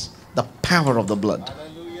activates the power of the blood.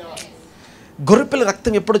 గొర్రెపిల్ల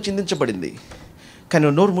రక్తం ఎప్పుడో చిందించబడింది, కానీ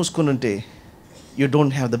నువ్వు నోరు మూసుకొని ఉంటే you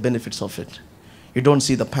don't have the benefits of it. You don't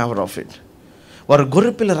see the power of it. వారు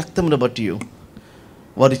గొర్రెపిల్ల రక్తమును బట్టి,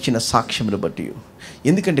 వారు ఇచ్చిన సాక్ష్యమును బట్టి.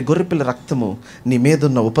 ఎందుకంటే గొర్రెపిల్ల రక్తము నీ మీద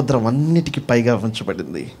ఉన్న ఉపద్రవం అన్నిటికీ పైగా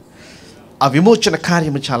ఉంచబడింది. ఆ విమోచన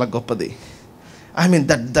కార్యము చాలా గొప్పది. I mean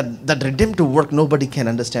that redemptive work nobody can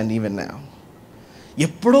understand even now.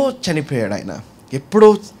 ఎప్పుడో చనిపోయాడు ఆయన, ఎప్పుడో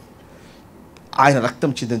ఆయన రక్తం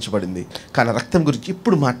చిందించబడింది, కానీ రక్తం గురించి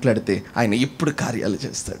ఇప్పుడు మాట్లాడితే ఆయన ఇప్పుడు కార్యాలు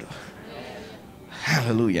చేస్తాడు.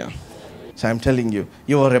 హల్లెలూయా. So I'm telling you,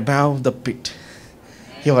 you are above the pit,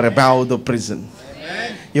 you are above the prison,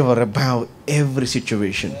 you are above every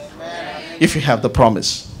situation if you have the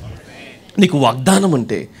promise. నీకు వాగ్దానం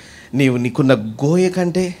ఉంటే నీకున్న గోయ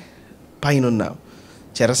కంటే పైన ఉన్నావు,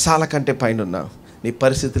 చెరసాల కంటే పైన ఉన్నావు, నీ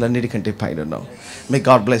పరిస్థితులన్నిటికంటే పైన ఉన్నావు. May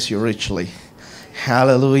God bless you richly.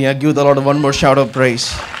 Hallelujah. Give the Lord one more shout of praise.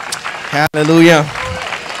 Hallelujah.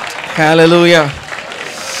 Hallelujah.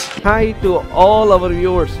 Hi to all our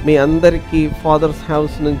viewers. మీ అందరికీ ఫాదర్స్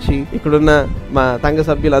హౌస్ నుంచి, ఇక్కడున్న మా సంఘ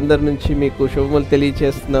సభ్యులందరి నుంచి మీకు శుభములు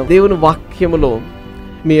తెలియజేస్తున్నాం. దేవుని వాక్యములో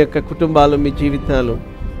మీ యొక్క కుటుంబాలు, మీ జీవితాలు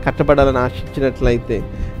కట్టబడాలని ఆశించినట్లయితే,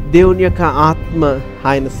 దేవుని యొక్క ఆత్మ,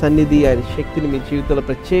 ఆయన సన్నిధి, ఆయన శక్తిని మీ జీవితంలో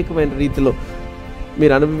ప్రత్యేకమైన రీతిలో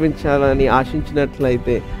మీరు అనుభవించాలని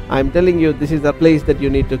ఆశించినట్లయితే, I'm telling you, this is the place that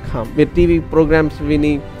you need to come. మీరు టీవీ ప్రోగ్రామ్స్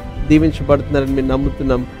విని దీవించబడుతున్నారని మేము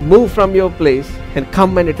నమ్ముతున్నాం. Move from your place and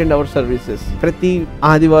come and attend our services. ప్రతి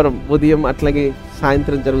ఆదివారం ఉదయం అట్లాగే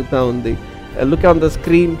సాయంత్రం జరుగుతూ ఉంది. Look on the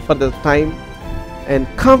screen for the time and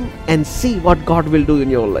come and see what God will do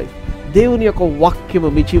in your life. దేవుని యొక్క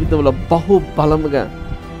వాక్యము మీ జీవితంలో బహుబలముగా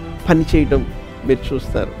పనిచేయడం మీరు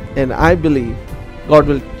చూస్తారు. And I believe God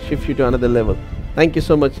will shift you to another level. Thank you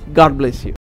so much. God bless you.